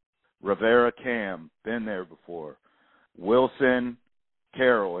 Rivera, Cam, been there before. Wilson,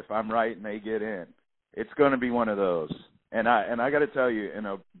 Carroll, if I'm right and they get in, it's going to be one of those. And I got to tell you, in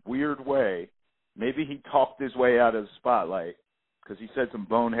a weird way, maybe he talked his way out of the spotlight because he said some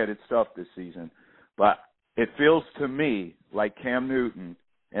boneheaded stuff this season. But it feels to me like Cam Newton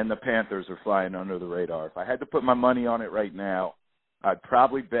and the Panthers are flying under the radar. If I had to put my money on it right now, I'd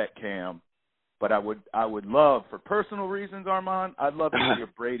probably bet Cam. But I would love, for personal reasons, Armon, I'd love to see a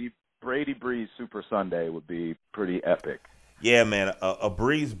Brady Brees Super Sunday would be pretty epic. Yeah, man, a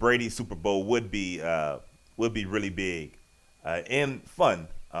Brees Brady Super Bowl would be really big and fun.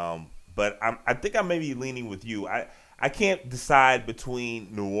 But I think I may be leaning with you. I can't decide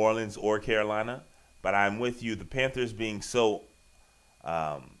between New Orleans or Carolina, but I'm with you. The Panthers being so,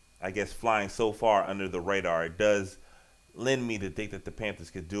 I guess, flying so far under the radar, it does lend me to think that the Panthers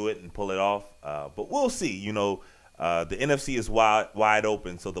could do it and pull it off. But we'll see. You know, the NFC is wide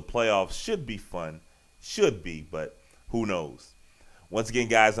open, so the playoffs should be fun. Should be, but who knows? Once again,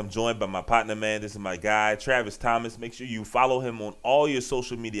 guys, I'm joined by my partner, man. This is my guy, Travis Thomas. Make sure you follow him on all your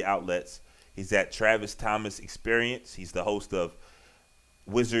social media outlets. He's at Travis Thomas Experience. He's the host of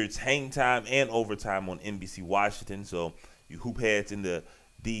Wizards Hang Time and Overtime on NBC Washington. So you hoop heads in the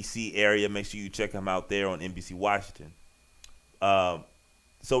D.C. area, make sure you check him out there on NBC Washington. So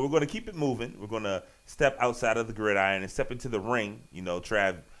we're going to keep it moving. We're going to step outside of the gridiron and step into the ring. You know,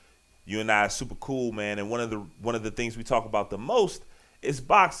 Trav, you and I are super cool, man. And one of the things we talk about the most is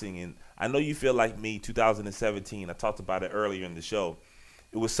boxing. And I know you feel like me. 2017, I talked about it earlier in the show.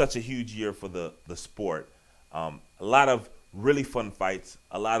 It was such a huge year for the sport. A lot of really fun fights,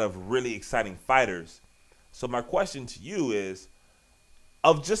 a lot of really exciting fighters. So my question to you is,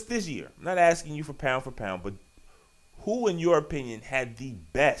 of just this year, I'm not asking you for pound, but who, in your opinion, had the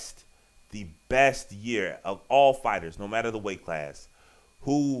best year of all fighters, no matter the weight class?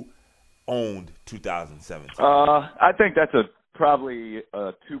 Who owned 2017? I think that's probably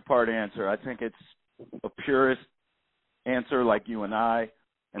a two-part answer. I think it's a purist answer like you and I,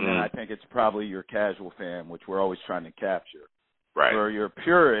 and then I think it's probably your casual fan, which we're always trying to capture. Right. For your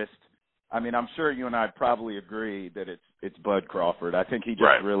purist, I mean, I'm sure you and I probably agree that it's Bud Crawford. I think he just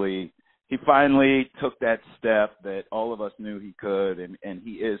he finally took that step that all of us knew he could, and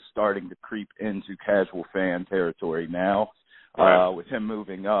he is starting to creep into casual fan territory now. With him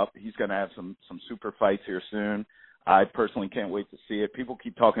moving up, he's going to have some super fights here soon. I personally can't wait to see it. People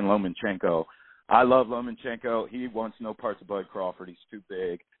keep talking Lomachenko. I love Lomachenko. He wants no parts of Bud Crawford. He's too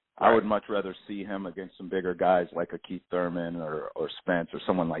big. I would much rather see him against some bigger guys like a Keith Thurman or Spence or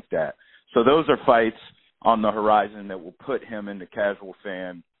someone like that. So those are fights on the horizon that will put him in the casual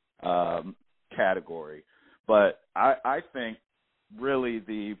fan category. But I think really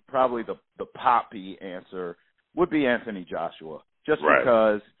probably the poppy answer would be Anthony Joshua, just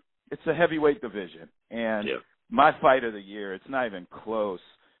because it's a heavyweight division. And my fight of the year, it's not even close.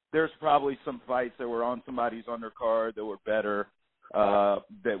 There's probably some fights that were on somebody's undercard that were better,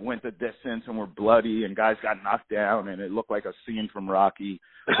 that went the distance and were bloody and guys got knocked down and it looked like a scene from Rocky.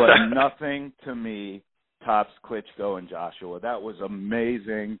 But nothing to me tops Klitschko and Joshua. That was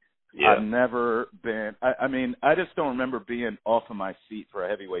amazing. Yeah. I've never been – I mean, I just don't remember being off of my seat for a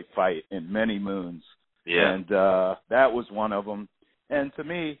heavyweight fight in many moons. Yeah. And that was one of them. And to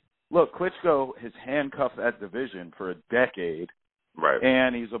me, look, Klitschko has handcuffed that division for a decade. Right.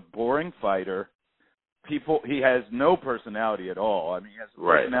 And he's a boring fighter. He has no personality at all. I mean, he has the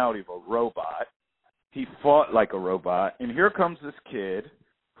personality of a robot. He fought like a robot. And here comes this kid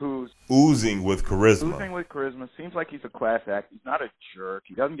who's oozing with charisma. Seems like he's a class act. He's not a jerk.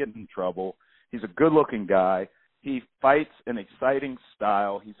 He doesn't get in trouble. He's a good-looking guy. He fights an exciting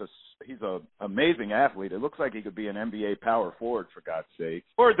style. He's a amazing athlete. It looks like he could be an NBA power forward, for God's sake,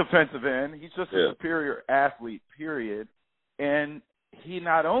 or a defensive end. He's just a superior athlete, period. And he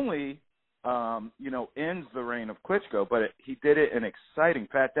not only ends the reign of Klitschko, but he did it in exciting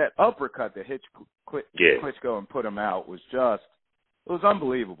fact. That uppercut that hit Klitschko and put him out was it was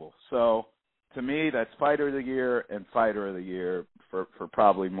unbelievable. So, to me, that's Fighter of the Year and Fighter of the Year for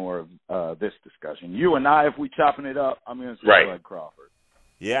probably more of this discussion. You and I, if we chopping it up, I'm going to say Bud Crawford.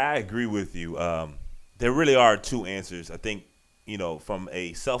 Yeah, I agree with you. There really are two answers. I think, from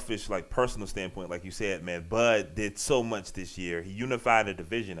a selfish, personal standpoint, like you said, man, Bud did so much this year. He unified the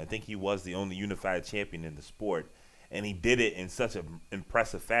division. I think he was the only unified champion in the sport, and he did it in such an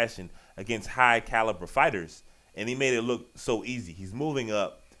impressive fashion against high-caliber fighters, and he made it look so easy. He's moving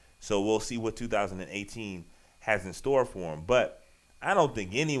up, so we'll see what 2018 has in store for him. But I don't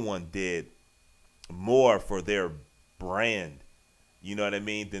think anyone did more for their brand, you know what I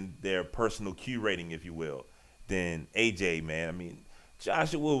mean, than their personal Q rating, if you will, than AJ, man. I mean,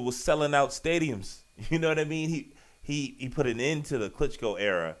 Joshua was selling out stadiums. You know what I mean? He put an end to the Klitschko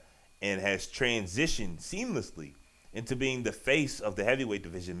era and has transitioned seamlessly into being the face of the heavyweight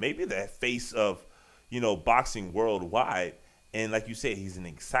division, maybe the face of, boxing worldwide. And like you said, he's an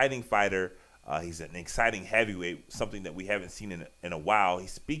exciting fighter. He's an exciting heavyweight, something that we haven't seen in a while. He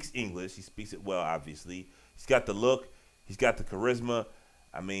speaks English. He speaks it well, obviously. He's got the look. He's got the charisma.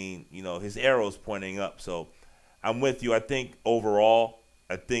 I mean, his arrow's pointing up. So I'm with you. I think overall,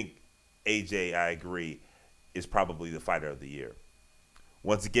 AJ, I agree, is probably the Fighter of the Year.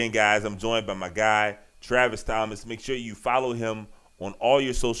 Once again, guys, I'm joined by my guy, Travis Thomas. Make sure you follow him on all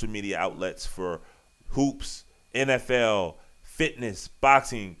your social media outlets for hoops, NFL, fitness,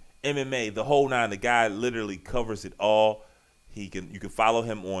 boxing, MMA, the whole nine. The guy literally covers it all. You can follow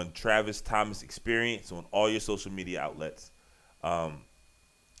him on Travis Thomas Experience on all your social media outlets.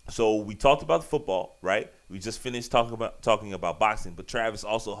 So we talked about football, right? We just finished talking about boxing, but Travis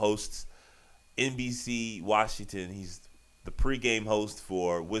also hosts NBC Washington. He's the pregame host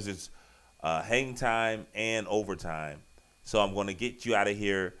for Wizards Hang Time and Overtime. So I'm going to get you out of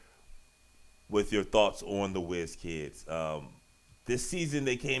here with your thoughts on the Wiz Kids. This season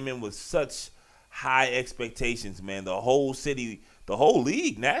they came in with such high expectations, man. The whole city, the whole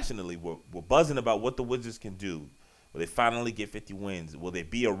league nationally were buzzing about what the Wizards can do. Will they finally get 50 wins? Will they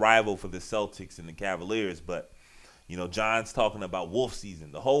be a rival for the Celtics and the Cavaliers? But, John's talking about Wolf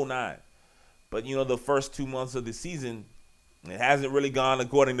season, the whole nine. But, the first 2 months of the season, it hasn't really gone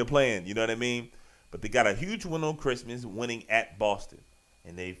according to plan. You know what I mean? But they got a huge win on Christmas, winning at Boston.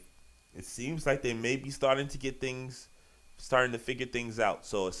 And it seems like they may be starting to figure things out.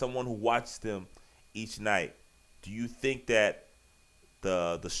 So as someone who watches them each night, do you think that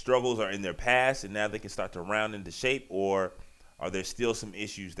the struggles are in their past and now they can start to round into shape, or are there still some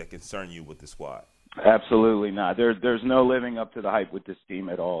issues that concern you with the squad? Absolutely not. There's no living up to the hype with this team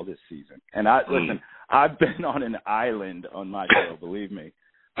at all this season. And listen, I've been on an island on my show, believe me.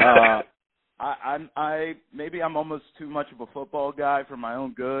 Maybe I'm almost too much of a football guy for my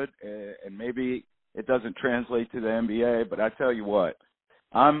own good, and maybe it doesn't translate to the NBA. But I tell you what,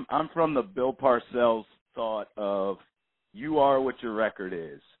 I'm from the Bill Parcells thought of you are what your record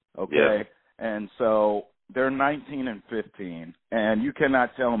is, okay? Yeah. And so they're 19-15, and you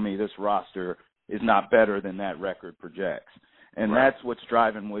cannot tell me this roster is not better than that record projects. And That's what's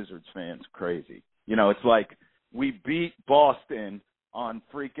driving Wizards fans crazy. You know, it's like we beat Boston on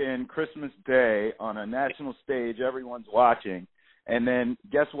freaking Christmas Day on a national stage, everyone's watching, and then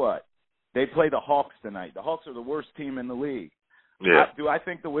guess what? They play the Hawks tonight. The Hawks are the worst team in the league. Yeah. Do I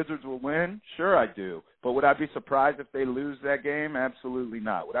think the Wizards will win? Sure I do. But would I be surprised if they lose that game? Absolutely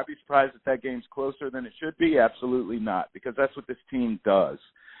not. Would I be surprised if that game's closer than it should be? Absolutely not, because that's what this team does.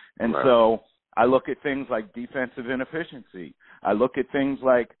 And so I look at things like defensive inefficiency. I look at things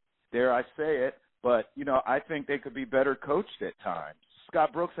like, dare I say it, but, you know, I think they could be better coached at times.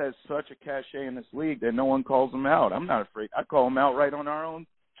 Scott Brooks has such a cachet in this league that no one calls him out. I'm not afraid. I call him out right on our own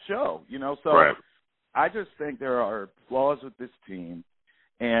show, you know. So I just think there are flaws with this team,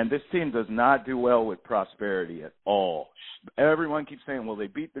 and this team does not do well with prosperity at all. Everyone keeps saying, well, they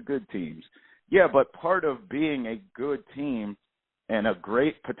beat the good teams. Yeah, but part of being a good team and a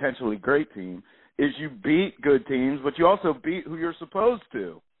great, potentially great team is you beat good teams, but you also beat who you're supposed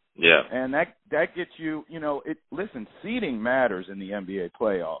to. Yeah. And that gets you, you know, listen, seeding matters in the NBA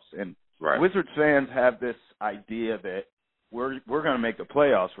playoffs. And Wizards fans have this idea that we're going to make the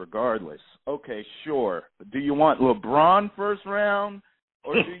playoffs regardless. Okay, sure. Do you want LeBron first round,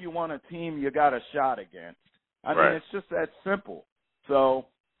 or do you want a team you got a shot against? I mean, it's just that simple. So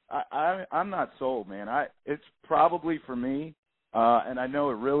I'm not sold, man. It's probably for me, and I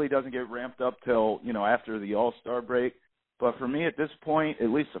know it really doesn't get ramped up till, you know, after the All-Star break. But for me, at this point, at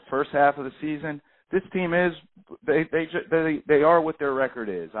least the first half of the season, this team is they are what their record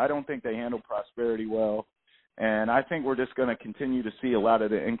is. I don't think they handle prosperity well, and I think we're just going to continue to see a lot of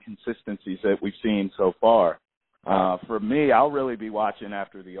the inconsistencies that we've seen so far. For me, I'll really be watching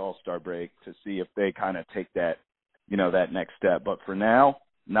after the All-Star break to see if they kind of take that, you know, that next step. But for now,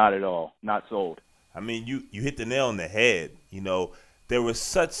 not at all, not sold. I mean, you hit the nail on the head. You know, there was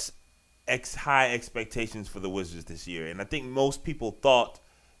such high expectations for the Wizards this year, and I think most people thought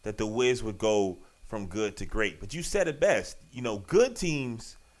that the Wiz would go from good to great. But you said it best. You know, good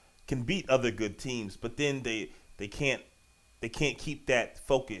teams can beat other good teams, but then they can't keep that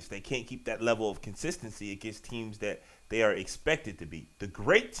focus. They can't keep that level of consistency against teams that they are expected to beat. The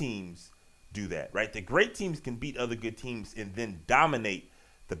great teams do that, right? The great teams can beat other good teams and then dominate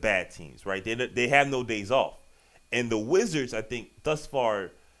the bad teams, right? They have no days off. And the Wizards, I think, thus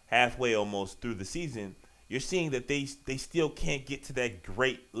far, halfway almost through the season, you're seeing that they still can't get to that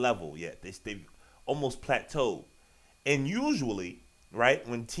great level yet. They've almost plateaued. And usually, right,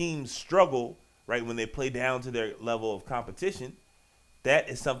 when teams struggle, right, when they play down to their level of competition, that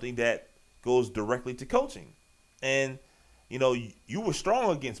is something that goes directly to coaching. And, you know, you were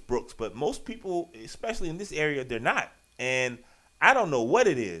strong against Brooks, but most people, especially in this area, they're not. And I don't know what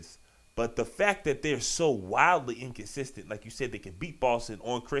it is, but the fact that they're so wildly inconsistent, like you said, they can beat Boston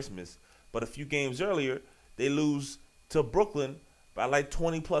on Christmas, but a few games earlier, they lose to Brooklyn by like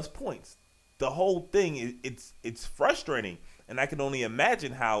 20-plus points. The whole thing, it's frustrating, and I can only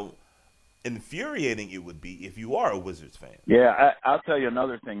imagine how infuriating it would be if you are a Wizards fan. Yeah, I'll tell you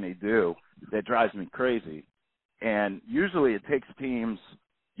another thing they do that drives me crazy, and usually it takes teams,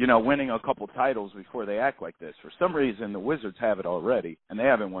 you know, winning a couple titles before they act like this. For some reason, the Wizards have it already, and they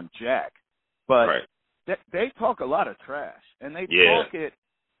haven't won jack. But they talk a lot of trash, and they talk it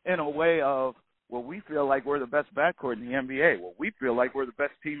in a way of, well, we feel like we're the best backcourt in the NBA. Well, we feel like we're the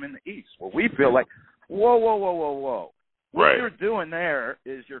best team in the East. Well, we feel like, whoa. What you're doing there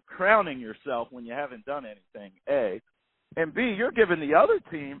is you're crowning yourself when you haven't done anything, A. And B, you're giving the other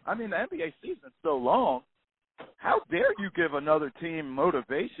team, I mean, the NBA season's so long, how dare you give another team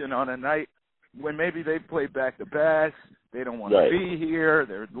motivation on a night when maybe they've played back-to-backs, they don't want to be here,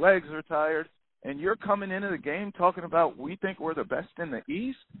 their legs are tired, and you're coming into the game talking about we think we're the best in the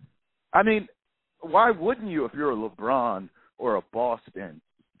East? I mean, why wouldn't you if you're a LeBron or a Boston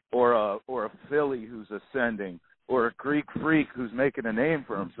or a Philly who's ascending or a Greek freak who's making a name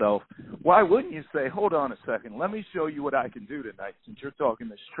for himself? Why wouldn't you say, hold on a second, let me show you what I can do tonight since you're talking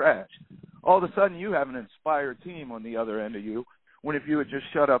this trash? All of a sudden you have an inspired team on the other end of you, when if you had just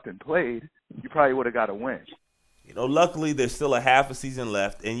shut up and played, you probably would have got a win. luckily there's still a half a season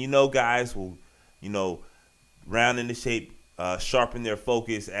left, and guys will, round into shape, sharpen their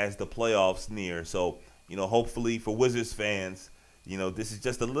focus as the playoffs near. So, hopefully for Wizards fans, this is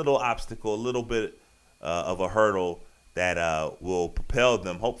just a little obstacle, a little bit of a hurdle that will propel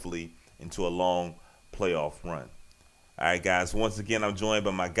them, hopefully, into a long playoff run. All right, guys, once again, I'm joined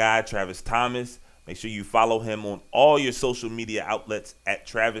by my guy, Travis Thomas. Make sure you follow him on all your social media outlets at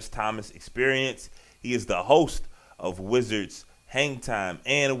Travis Thomas Experience. He is the host of Wizards Hang Time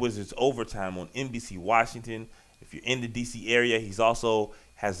and Wizards Overtime on NBC Washington. If you're in the D.C. area, he's also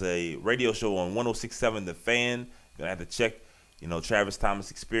has a radio show on 106.7 The Fan. You're going to have to check, Travis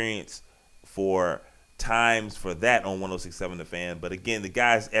Thomas Experience for times for that on 106.7 The Fan. But again, the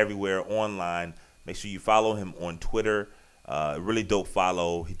guy's everywhere online. Make sure you follow him on Twitter. Really dope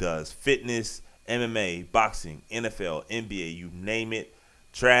follow. He does fitness, MMA, boxing, NFL, NBA, you name it.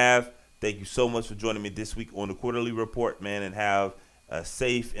 Trav, thank you so much for joining me this week on the Quarterly Report, man, and have a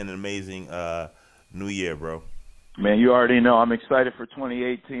safe and amazing new year, bro. Man, you already know I'm excited for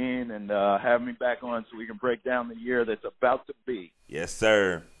 2018 and have me back on so we can break down the year that's about to be. Yes,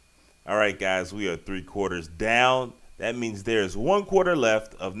 sir. All right, guys, we are 3 quarters down. That means there's 1 quarter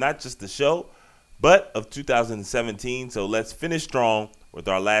left of not just the show, but of 2017. So let's finish strong with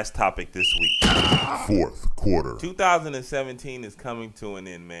our last topic this week. Fourth quarter. 2017 is coming to an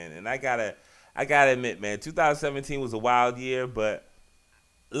end, man. And I gotta admit, man, 2017 was a wild year, but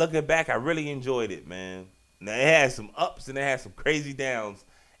looking back, I really enjoyed it, man. Now, it had some ups and it had some crazy downs.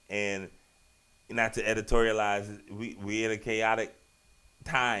 And not to editorialize, we in a chaotic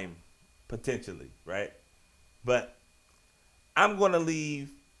time, potentially, right? But I'm going to leave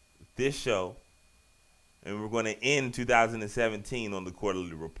this show, and we're going to end 2017 on the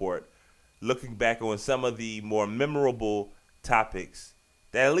Quarterly Report, looking back on some of the more memorable topics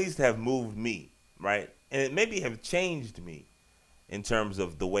that at least have moved me, right? And it maybe have changed me in terms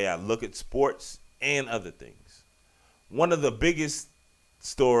of the way I look at sports and other things. One of the biggest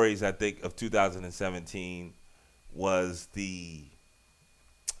stories, I think, of 2017 was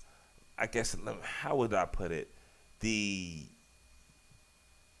how would I put it? The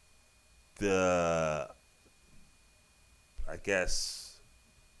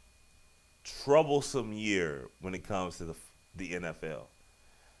troublesome year when it comes to the NFL.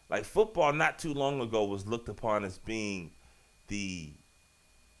 Like, football not too long ago was looked upon as being the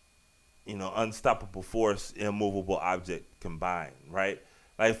unstoppable force, immovable object combined, right?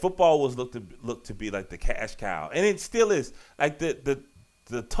 Like, football was looked to be like the cash cow, and it still is. Like,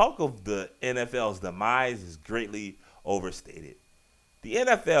 the talk of the NFL's demise is greatly overstated. The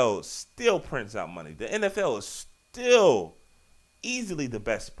NFL still prints out money. The NFL is still easily the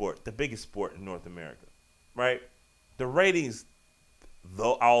best sport, the biggest sport in North America, right? The ratings,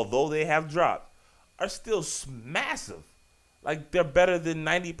 although they have dropped, are still massive. Like, they're better than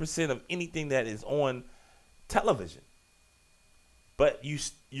 90% of anything that is on television. But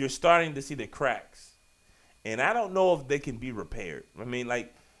you're starting to see the cracks. And I don't know if they can be repaired. I mean,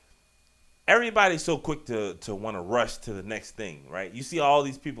 like, everybody's so quick to want to rush to the next thing, right? You see all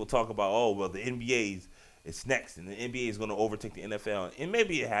these people talk about, the NBA's it's next, and the NBA is going to overtake the NFL. And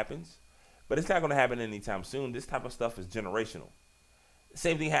maybe it happens, but it's not going to happen anytime soon. This type of stuff is generational.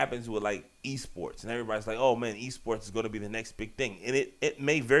 Same thing happens with, like, esports, and everybody's like, oh, man, esports is going to be the next big thing. And it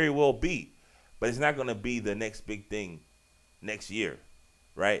may very well be, but it's not going to be the next big thing next year,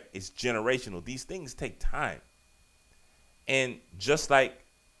 right? It's generational. These things take time. And just like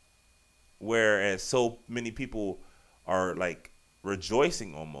whereas so many people are, like,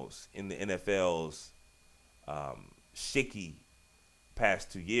 rejoicing almost in the NFL's shaky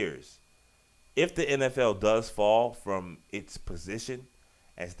past 2 years, if the NFL does fall from its position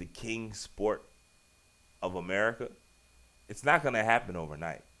as the king sport of America, it's not going to happen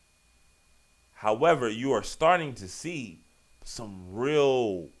overnight. However, you are starting to see some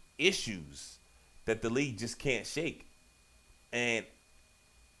real issues that the league just can't shake. And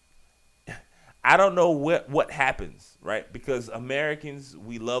I don't know what happens, right? Because Americans,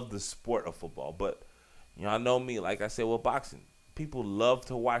 we love the sport of football. But y'all know me, like I said with boxing. People love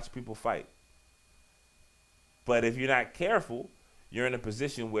to watch people fight. But if you're not careful, you're in a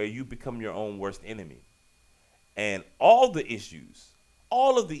position where you become your own worst enemy. And all of the issues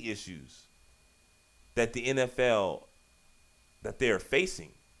that the NFL, that they're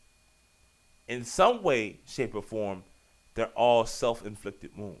facing, in some way, shape, or form, they're all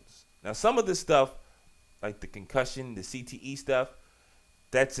self-inflicted wounds. Now, some of this stuff, like the concussion, the CTE stuff,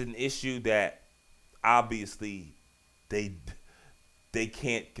 that's an issue that obviously they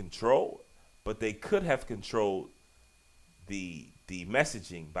can't control, but they could have controlled the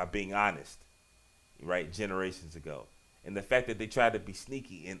messaging by being honest. right, generations ago. And the fact that they tried to be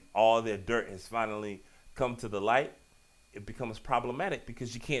sneaky and all their dirt has finally come to the light, it becomes problematic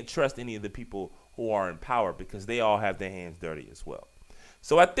because you can't trust any of the people who are in power because they all have their hands dirty as well.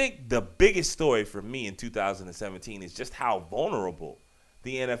 So I think the biggest story for me in 2017 is just how vulnerable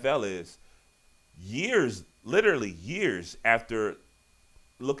the NFL is literally years after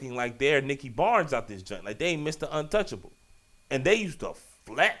looking like they're Nicky Barnes out this joint. Like they ain't Mr. Untouchable. And they used to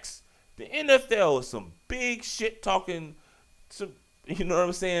flex. The NFL is some big shit talking, you know what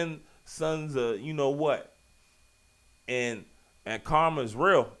I'm saying, sons of you know what. And karma is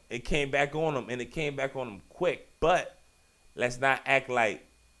real. It came back on them, and it came back on them quick. But let's not act like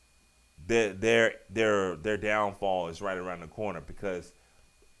their downfall is right around the corner because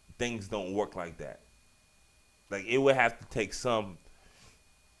things don't work like that. Like it would have to take something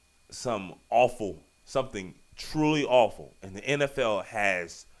truly awful, and the NFL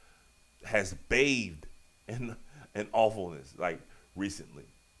has bathed in awfulness like recently.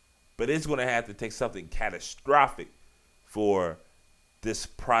 But it's going to have to take something catastrophic for this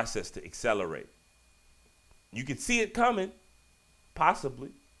process to accelerate. You can see it coming, possibly.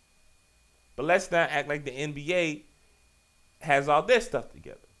 But let's not act like the NBA has all their stuff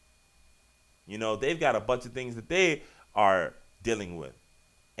together. You know, they've got a bunch of things that they are dealing with.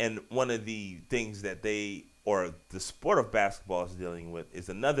 And one of the things that the sport of basketball is dealing with is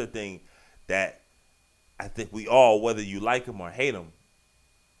another thing that I think we all, whether you like them or hate them,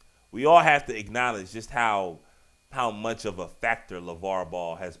 we all have to acknowledge just how much of a factor LeVar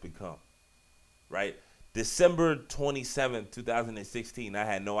Ball has become, right? December 27th, 2016, I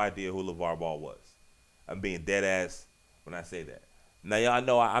had no idea who LeVar Ball was. I'm being dead ass when I say that. Now, y'all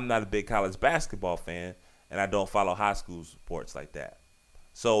know I'm not a big college basketball fan, and I don't follow high school sports like that.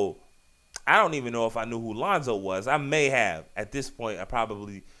 So I don't even know if I knew who Lonzo was. I may have. At this point, I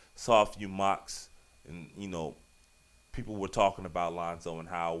probably saw a few mocks, and, you know, people were talking about Lonzo and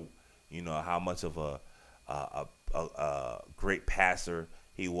how, you know, how much of a great passer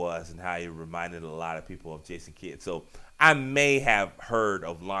he was and how he reminded a lot of people of Jason Kidd. So I may have heard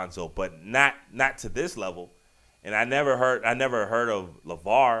of Lonzo, but not to this level. And I never heard of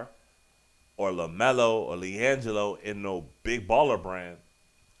LeVar or LaMelo or LiAngelo in no big baller brand.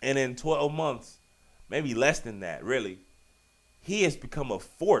 And in 12 months, maybe less than that, really, he has become a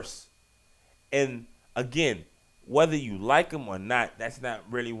force. And again, whether you like him or not, that's not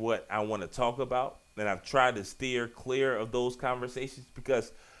really what I want to talk about. And I've tried to steer clear of those conversations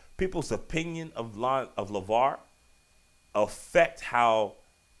because people's opinion of LeVar affect how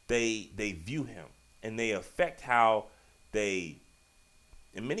they view him. And they affect how they,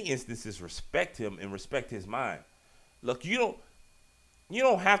 in many instances, respect him and respect his mind. Look, you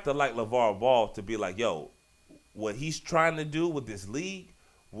don't have to like LeVar Ball to be like, yo, what he's trying to do with this league,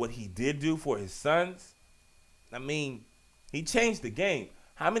 what he did do for his sons, I mean, he changed the game.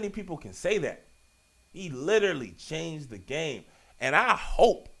 How many people can say that? He literally changed the game. And I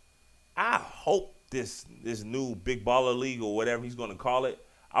hope this new big baller league or whatever he's going to call it,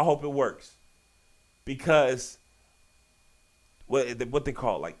 I hope it works. Because what they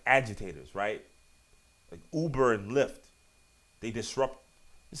call like agitators, right? Like Uber and Lyft,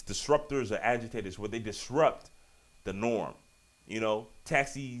 it's disruptors or agitators where they disrupt the norm. You know,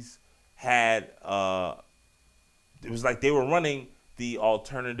 taxis had it was like they were running the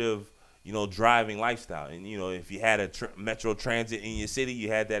alternative, you know, driving lifestyle. And, you know, if you had a Metro Transit in your city, you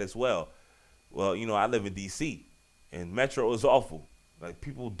had that as well. Well, you know, I live in D.C., and Metro is awful. Like,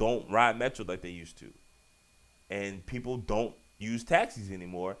 people don't ride Metro like they used to. And people don't use taxis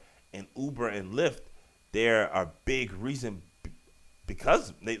anymore. And Uber and Lyft, they're a big reason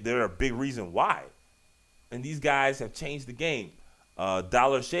because they're a big reason why. And these guys have changed the game.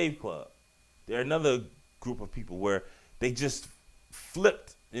 Dollar Shave Club, they're another group of people where they just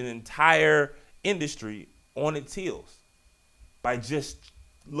flipped an entire industry on its heels by just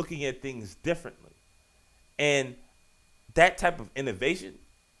looking at things differently. And that type of innovation,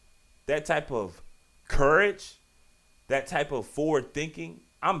 that type of courage, that type of forward thinking,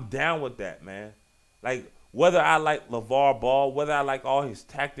 I'm down with that, man. Like, whether I like LeVar Ball, whether I like all his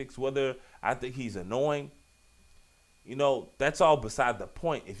tactics, whether I think he's annoying, you know, that's all beside the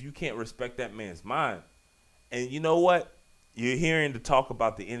point if you can't respect that man's mind. And you know what? You're hearing the talk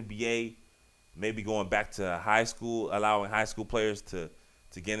about the NBA maybe going back to high school, allowing high school players to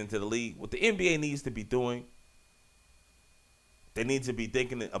get into the league. What the NBA needs to be doing, they need to be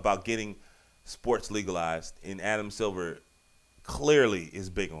thinking about getting sports legalized. And Adam Silver clearly is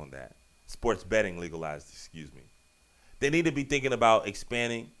big on that. Sports betting legalized, excuse me. They need to be thinking about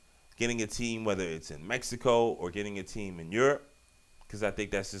expanding, getting a team, whether it's in Mexico or getting a team in Europe, because I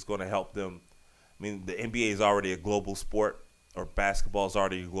think that's just going to help them I mean, the NBA is already a global sport, or basketball is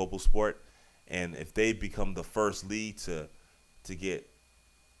already a global sport, and if they become the first league to get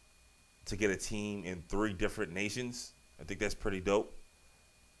a team in 3 different nations, I think that's pretty dope.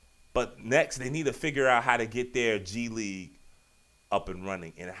 But next, they need to figure out how to get their G League up and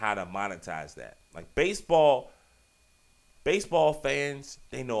running and how to monetize that. Like baseball fans,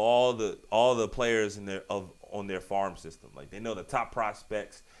 they know all the players on their farm system. Like they know the top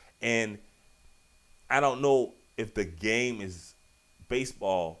prospects, and I don't know if the game is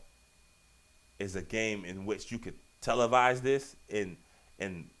baseball is a game in which you could televise this and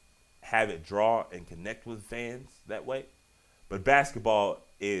have it draw and connect with fans that way. But basketball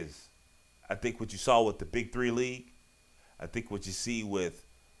is, I think what you saw with the Big 3 League, I think what you see with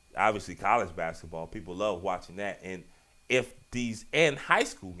obviously college basketball, people love watching that. And if these, and high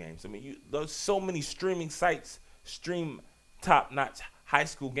school games, I mean, there's so many streaming sites stream top-notch high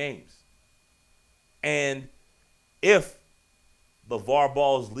school games. And if the LeVar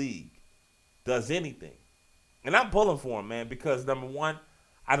Ball's league does anything, and I'm pulling for him, man, because number one,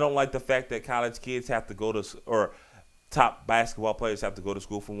 I don't like the fact that college kids have to go to, or top basketball players have to go to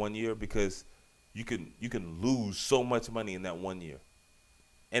school for 1 year, because you can lose so much money in that 1 year.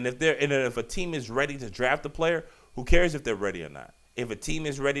 And if a team is ready to draft a player, who cares if they're ready or not? If a team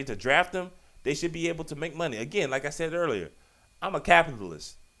is ready to draft them, they should be able to make money. Again, like I said earlier, I'm a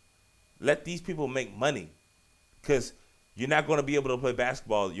capitalist. Let these people make money, because you're not going to be able to play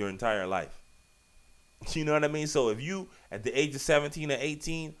basketball your entire life. You know what I mean? So if you, at the age of 17 or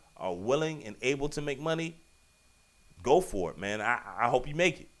 18, are willing and able to make money, go for it, man. I hope you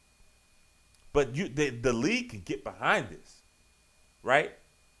make it. But the league can get behind this, right?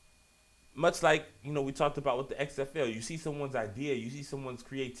 Much like, we talked about with the XFL. You see someone's idea, you see someone's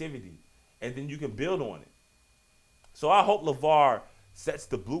creativity, and then you can build on it. So I hope LeVar sets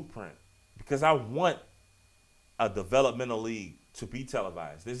the blueprint, because I want a developmental league to be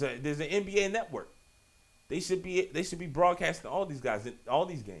televised. There's an NBA network. They should be broadcasting all these guys in all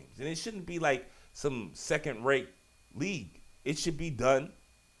these games, and it shouldn't be like some second-rate league. It should be done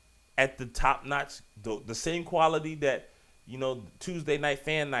at the top notch, the same quality that Tuesday night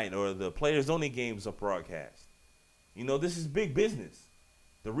fan night or the players only games are broadcast. This is big business.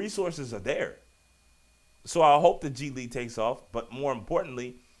 The resources are there. So I hope the G League takes off, but more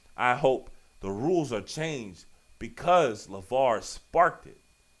importantly, I hope the rules are changed because LeVar sparked it.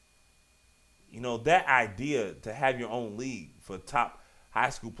 That idea to have your own league for top high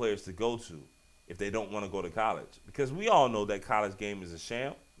school players to go to if they don't want to go to college. Because we all know that college game is a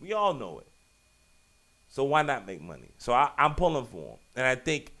sham. We all know it. So why not make money? So I'm pulling for him. And I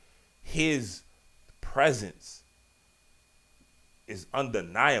think his presence is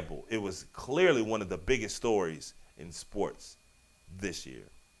undeniable. It was clearly one of the biggest stories in sports this year.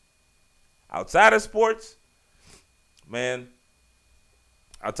 Outside of sports, man,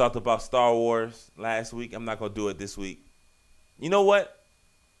 I talked about Star Wars last week. I'm not going to do it this week. You know what?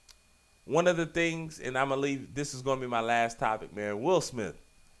 One of the things, and I'm going to leave, this is going to be my last topic, man, Will Smith.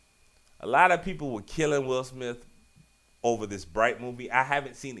 A lot of people were killing Will Smith over this Bright movie. I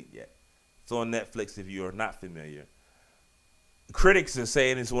haven't seen it yet. It's on Netflix if you are not familiar. Critics are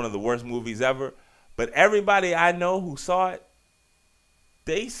saying it's one of the worst movies ever, but everybody I know who saw it,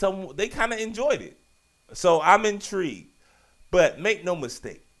 they kind of enjoyed it. So I'm intrigued. But make no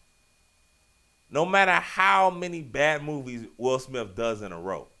mistake, no matter how many bad movies Will Smith does in a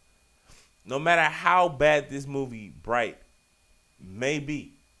row, no matter how bad this movie Bright may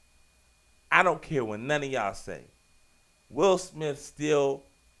be, I don't care what none of y'all say. Will Smith still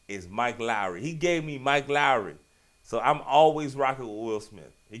is Mike Lowry. He gave me Mike Lowry. So I'm always rocking with Will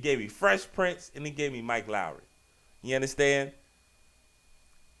Smith. He gave me Fresh Prince and he gave me Mike Lowry. You understand?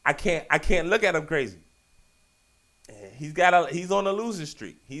 I can't look at him crazy. He's on a losing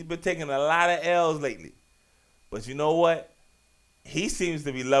streak. He's been taking a lot of L's lately. But you know what? He seems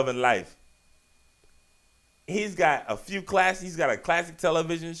to be loving life. He's got he's got a classic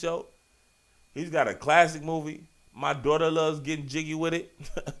television show. He's got a classic movie. My daughter loves getting jiggy with it.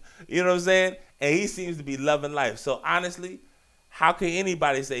 You know what I'm saying? And he seems to be loving life. So honestly, how can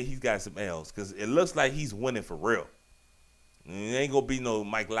anybody say he's got some L's? Because it looks like he's winning for real. It ain't going to be no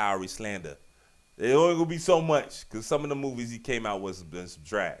Mike Lowry slander. It only going to be so much, because some of the movies he came out with been some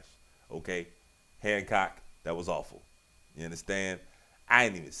trash. Okay? Hancock, that was awful. You understand? I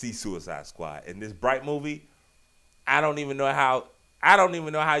didn't even see Suicide Squad. And this Bright movie, I don't even know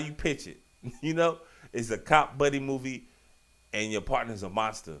how you pitch it. It's a cop buddy movie, and your partner's a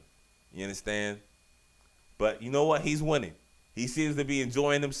monster. You understand? But you know what? He's winning. He seems to be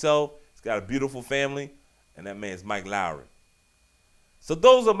enjoying himself. He's got a beautiful family, and that man's Mike Lowry. So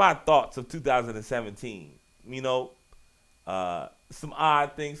those are my thoughts of 2017. You know, some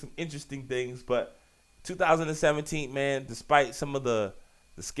odd things, some interesting things, but 2017, man, despite some of the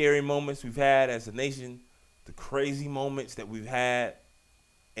scary moments we've had as a nation, the crazy moments that we've had,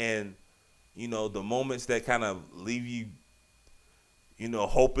 and, you know, the moments that kind of leave you, you know,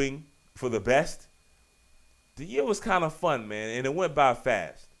 hoping for the best, the year was kind of fun, man, and it went by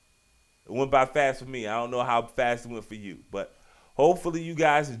fast. It went by fast for me. I don't know how fast it went for you, but hopefully you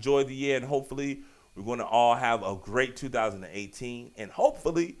guys enjoyed the year, and hopefully we're going to all have a great 2018, and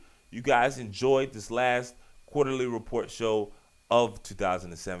hopefully you guys enjoyed this last quarterly report show of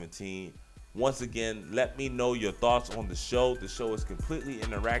 2017. Once again, let me know your thoughts on the show. The show is completely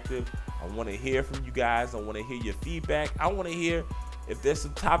interactive. I want to hear from you guys. I want to hear your feedback. I want to hear if there's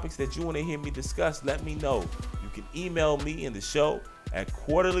some topics that you want to hear me discuss. Let me know. You can email me in the show at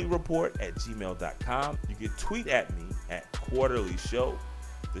quarterlyreport@gmail.com. You can tweet at me at quarterlyshow.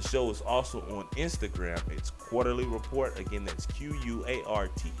 The show is also on Instagram. It's Quarterly Report. Again, that's QUARTERLEE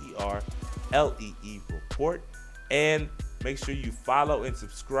Report. And make sure you follow and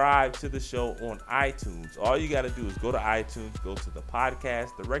subscribe to the show on iTunes. All you got to do is go to iTunes, go to the podcast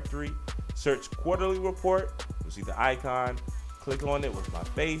directory, search Quarterly Report. You'll see the icon. Click on it with my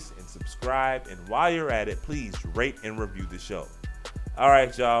face and subscribe. And while you're at it, please rate and review the show. All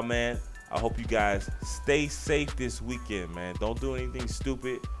right, y'all, man. I hope you guys stay safe this weekend, man. Don't do anything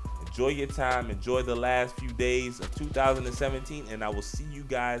stupid. Enjoy your time. Enjoy the last few days of 2017. And I will see you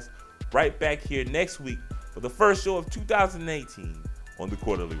guys right back here next week for the first show of 2018 on the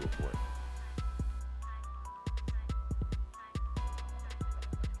Quarterly Report.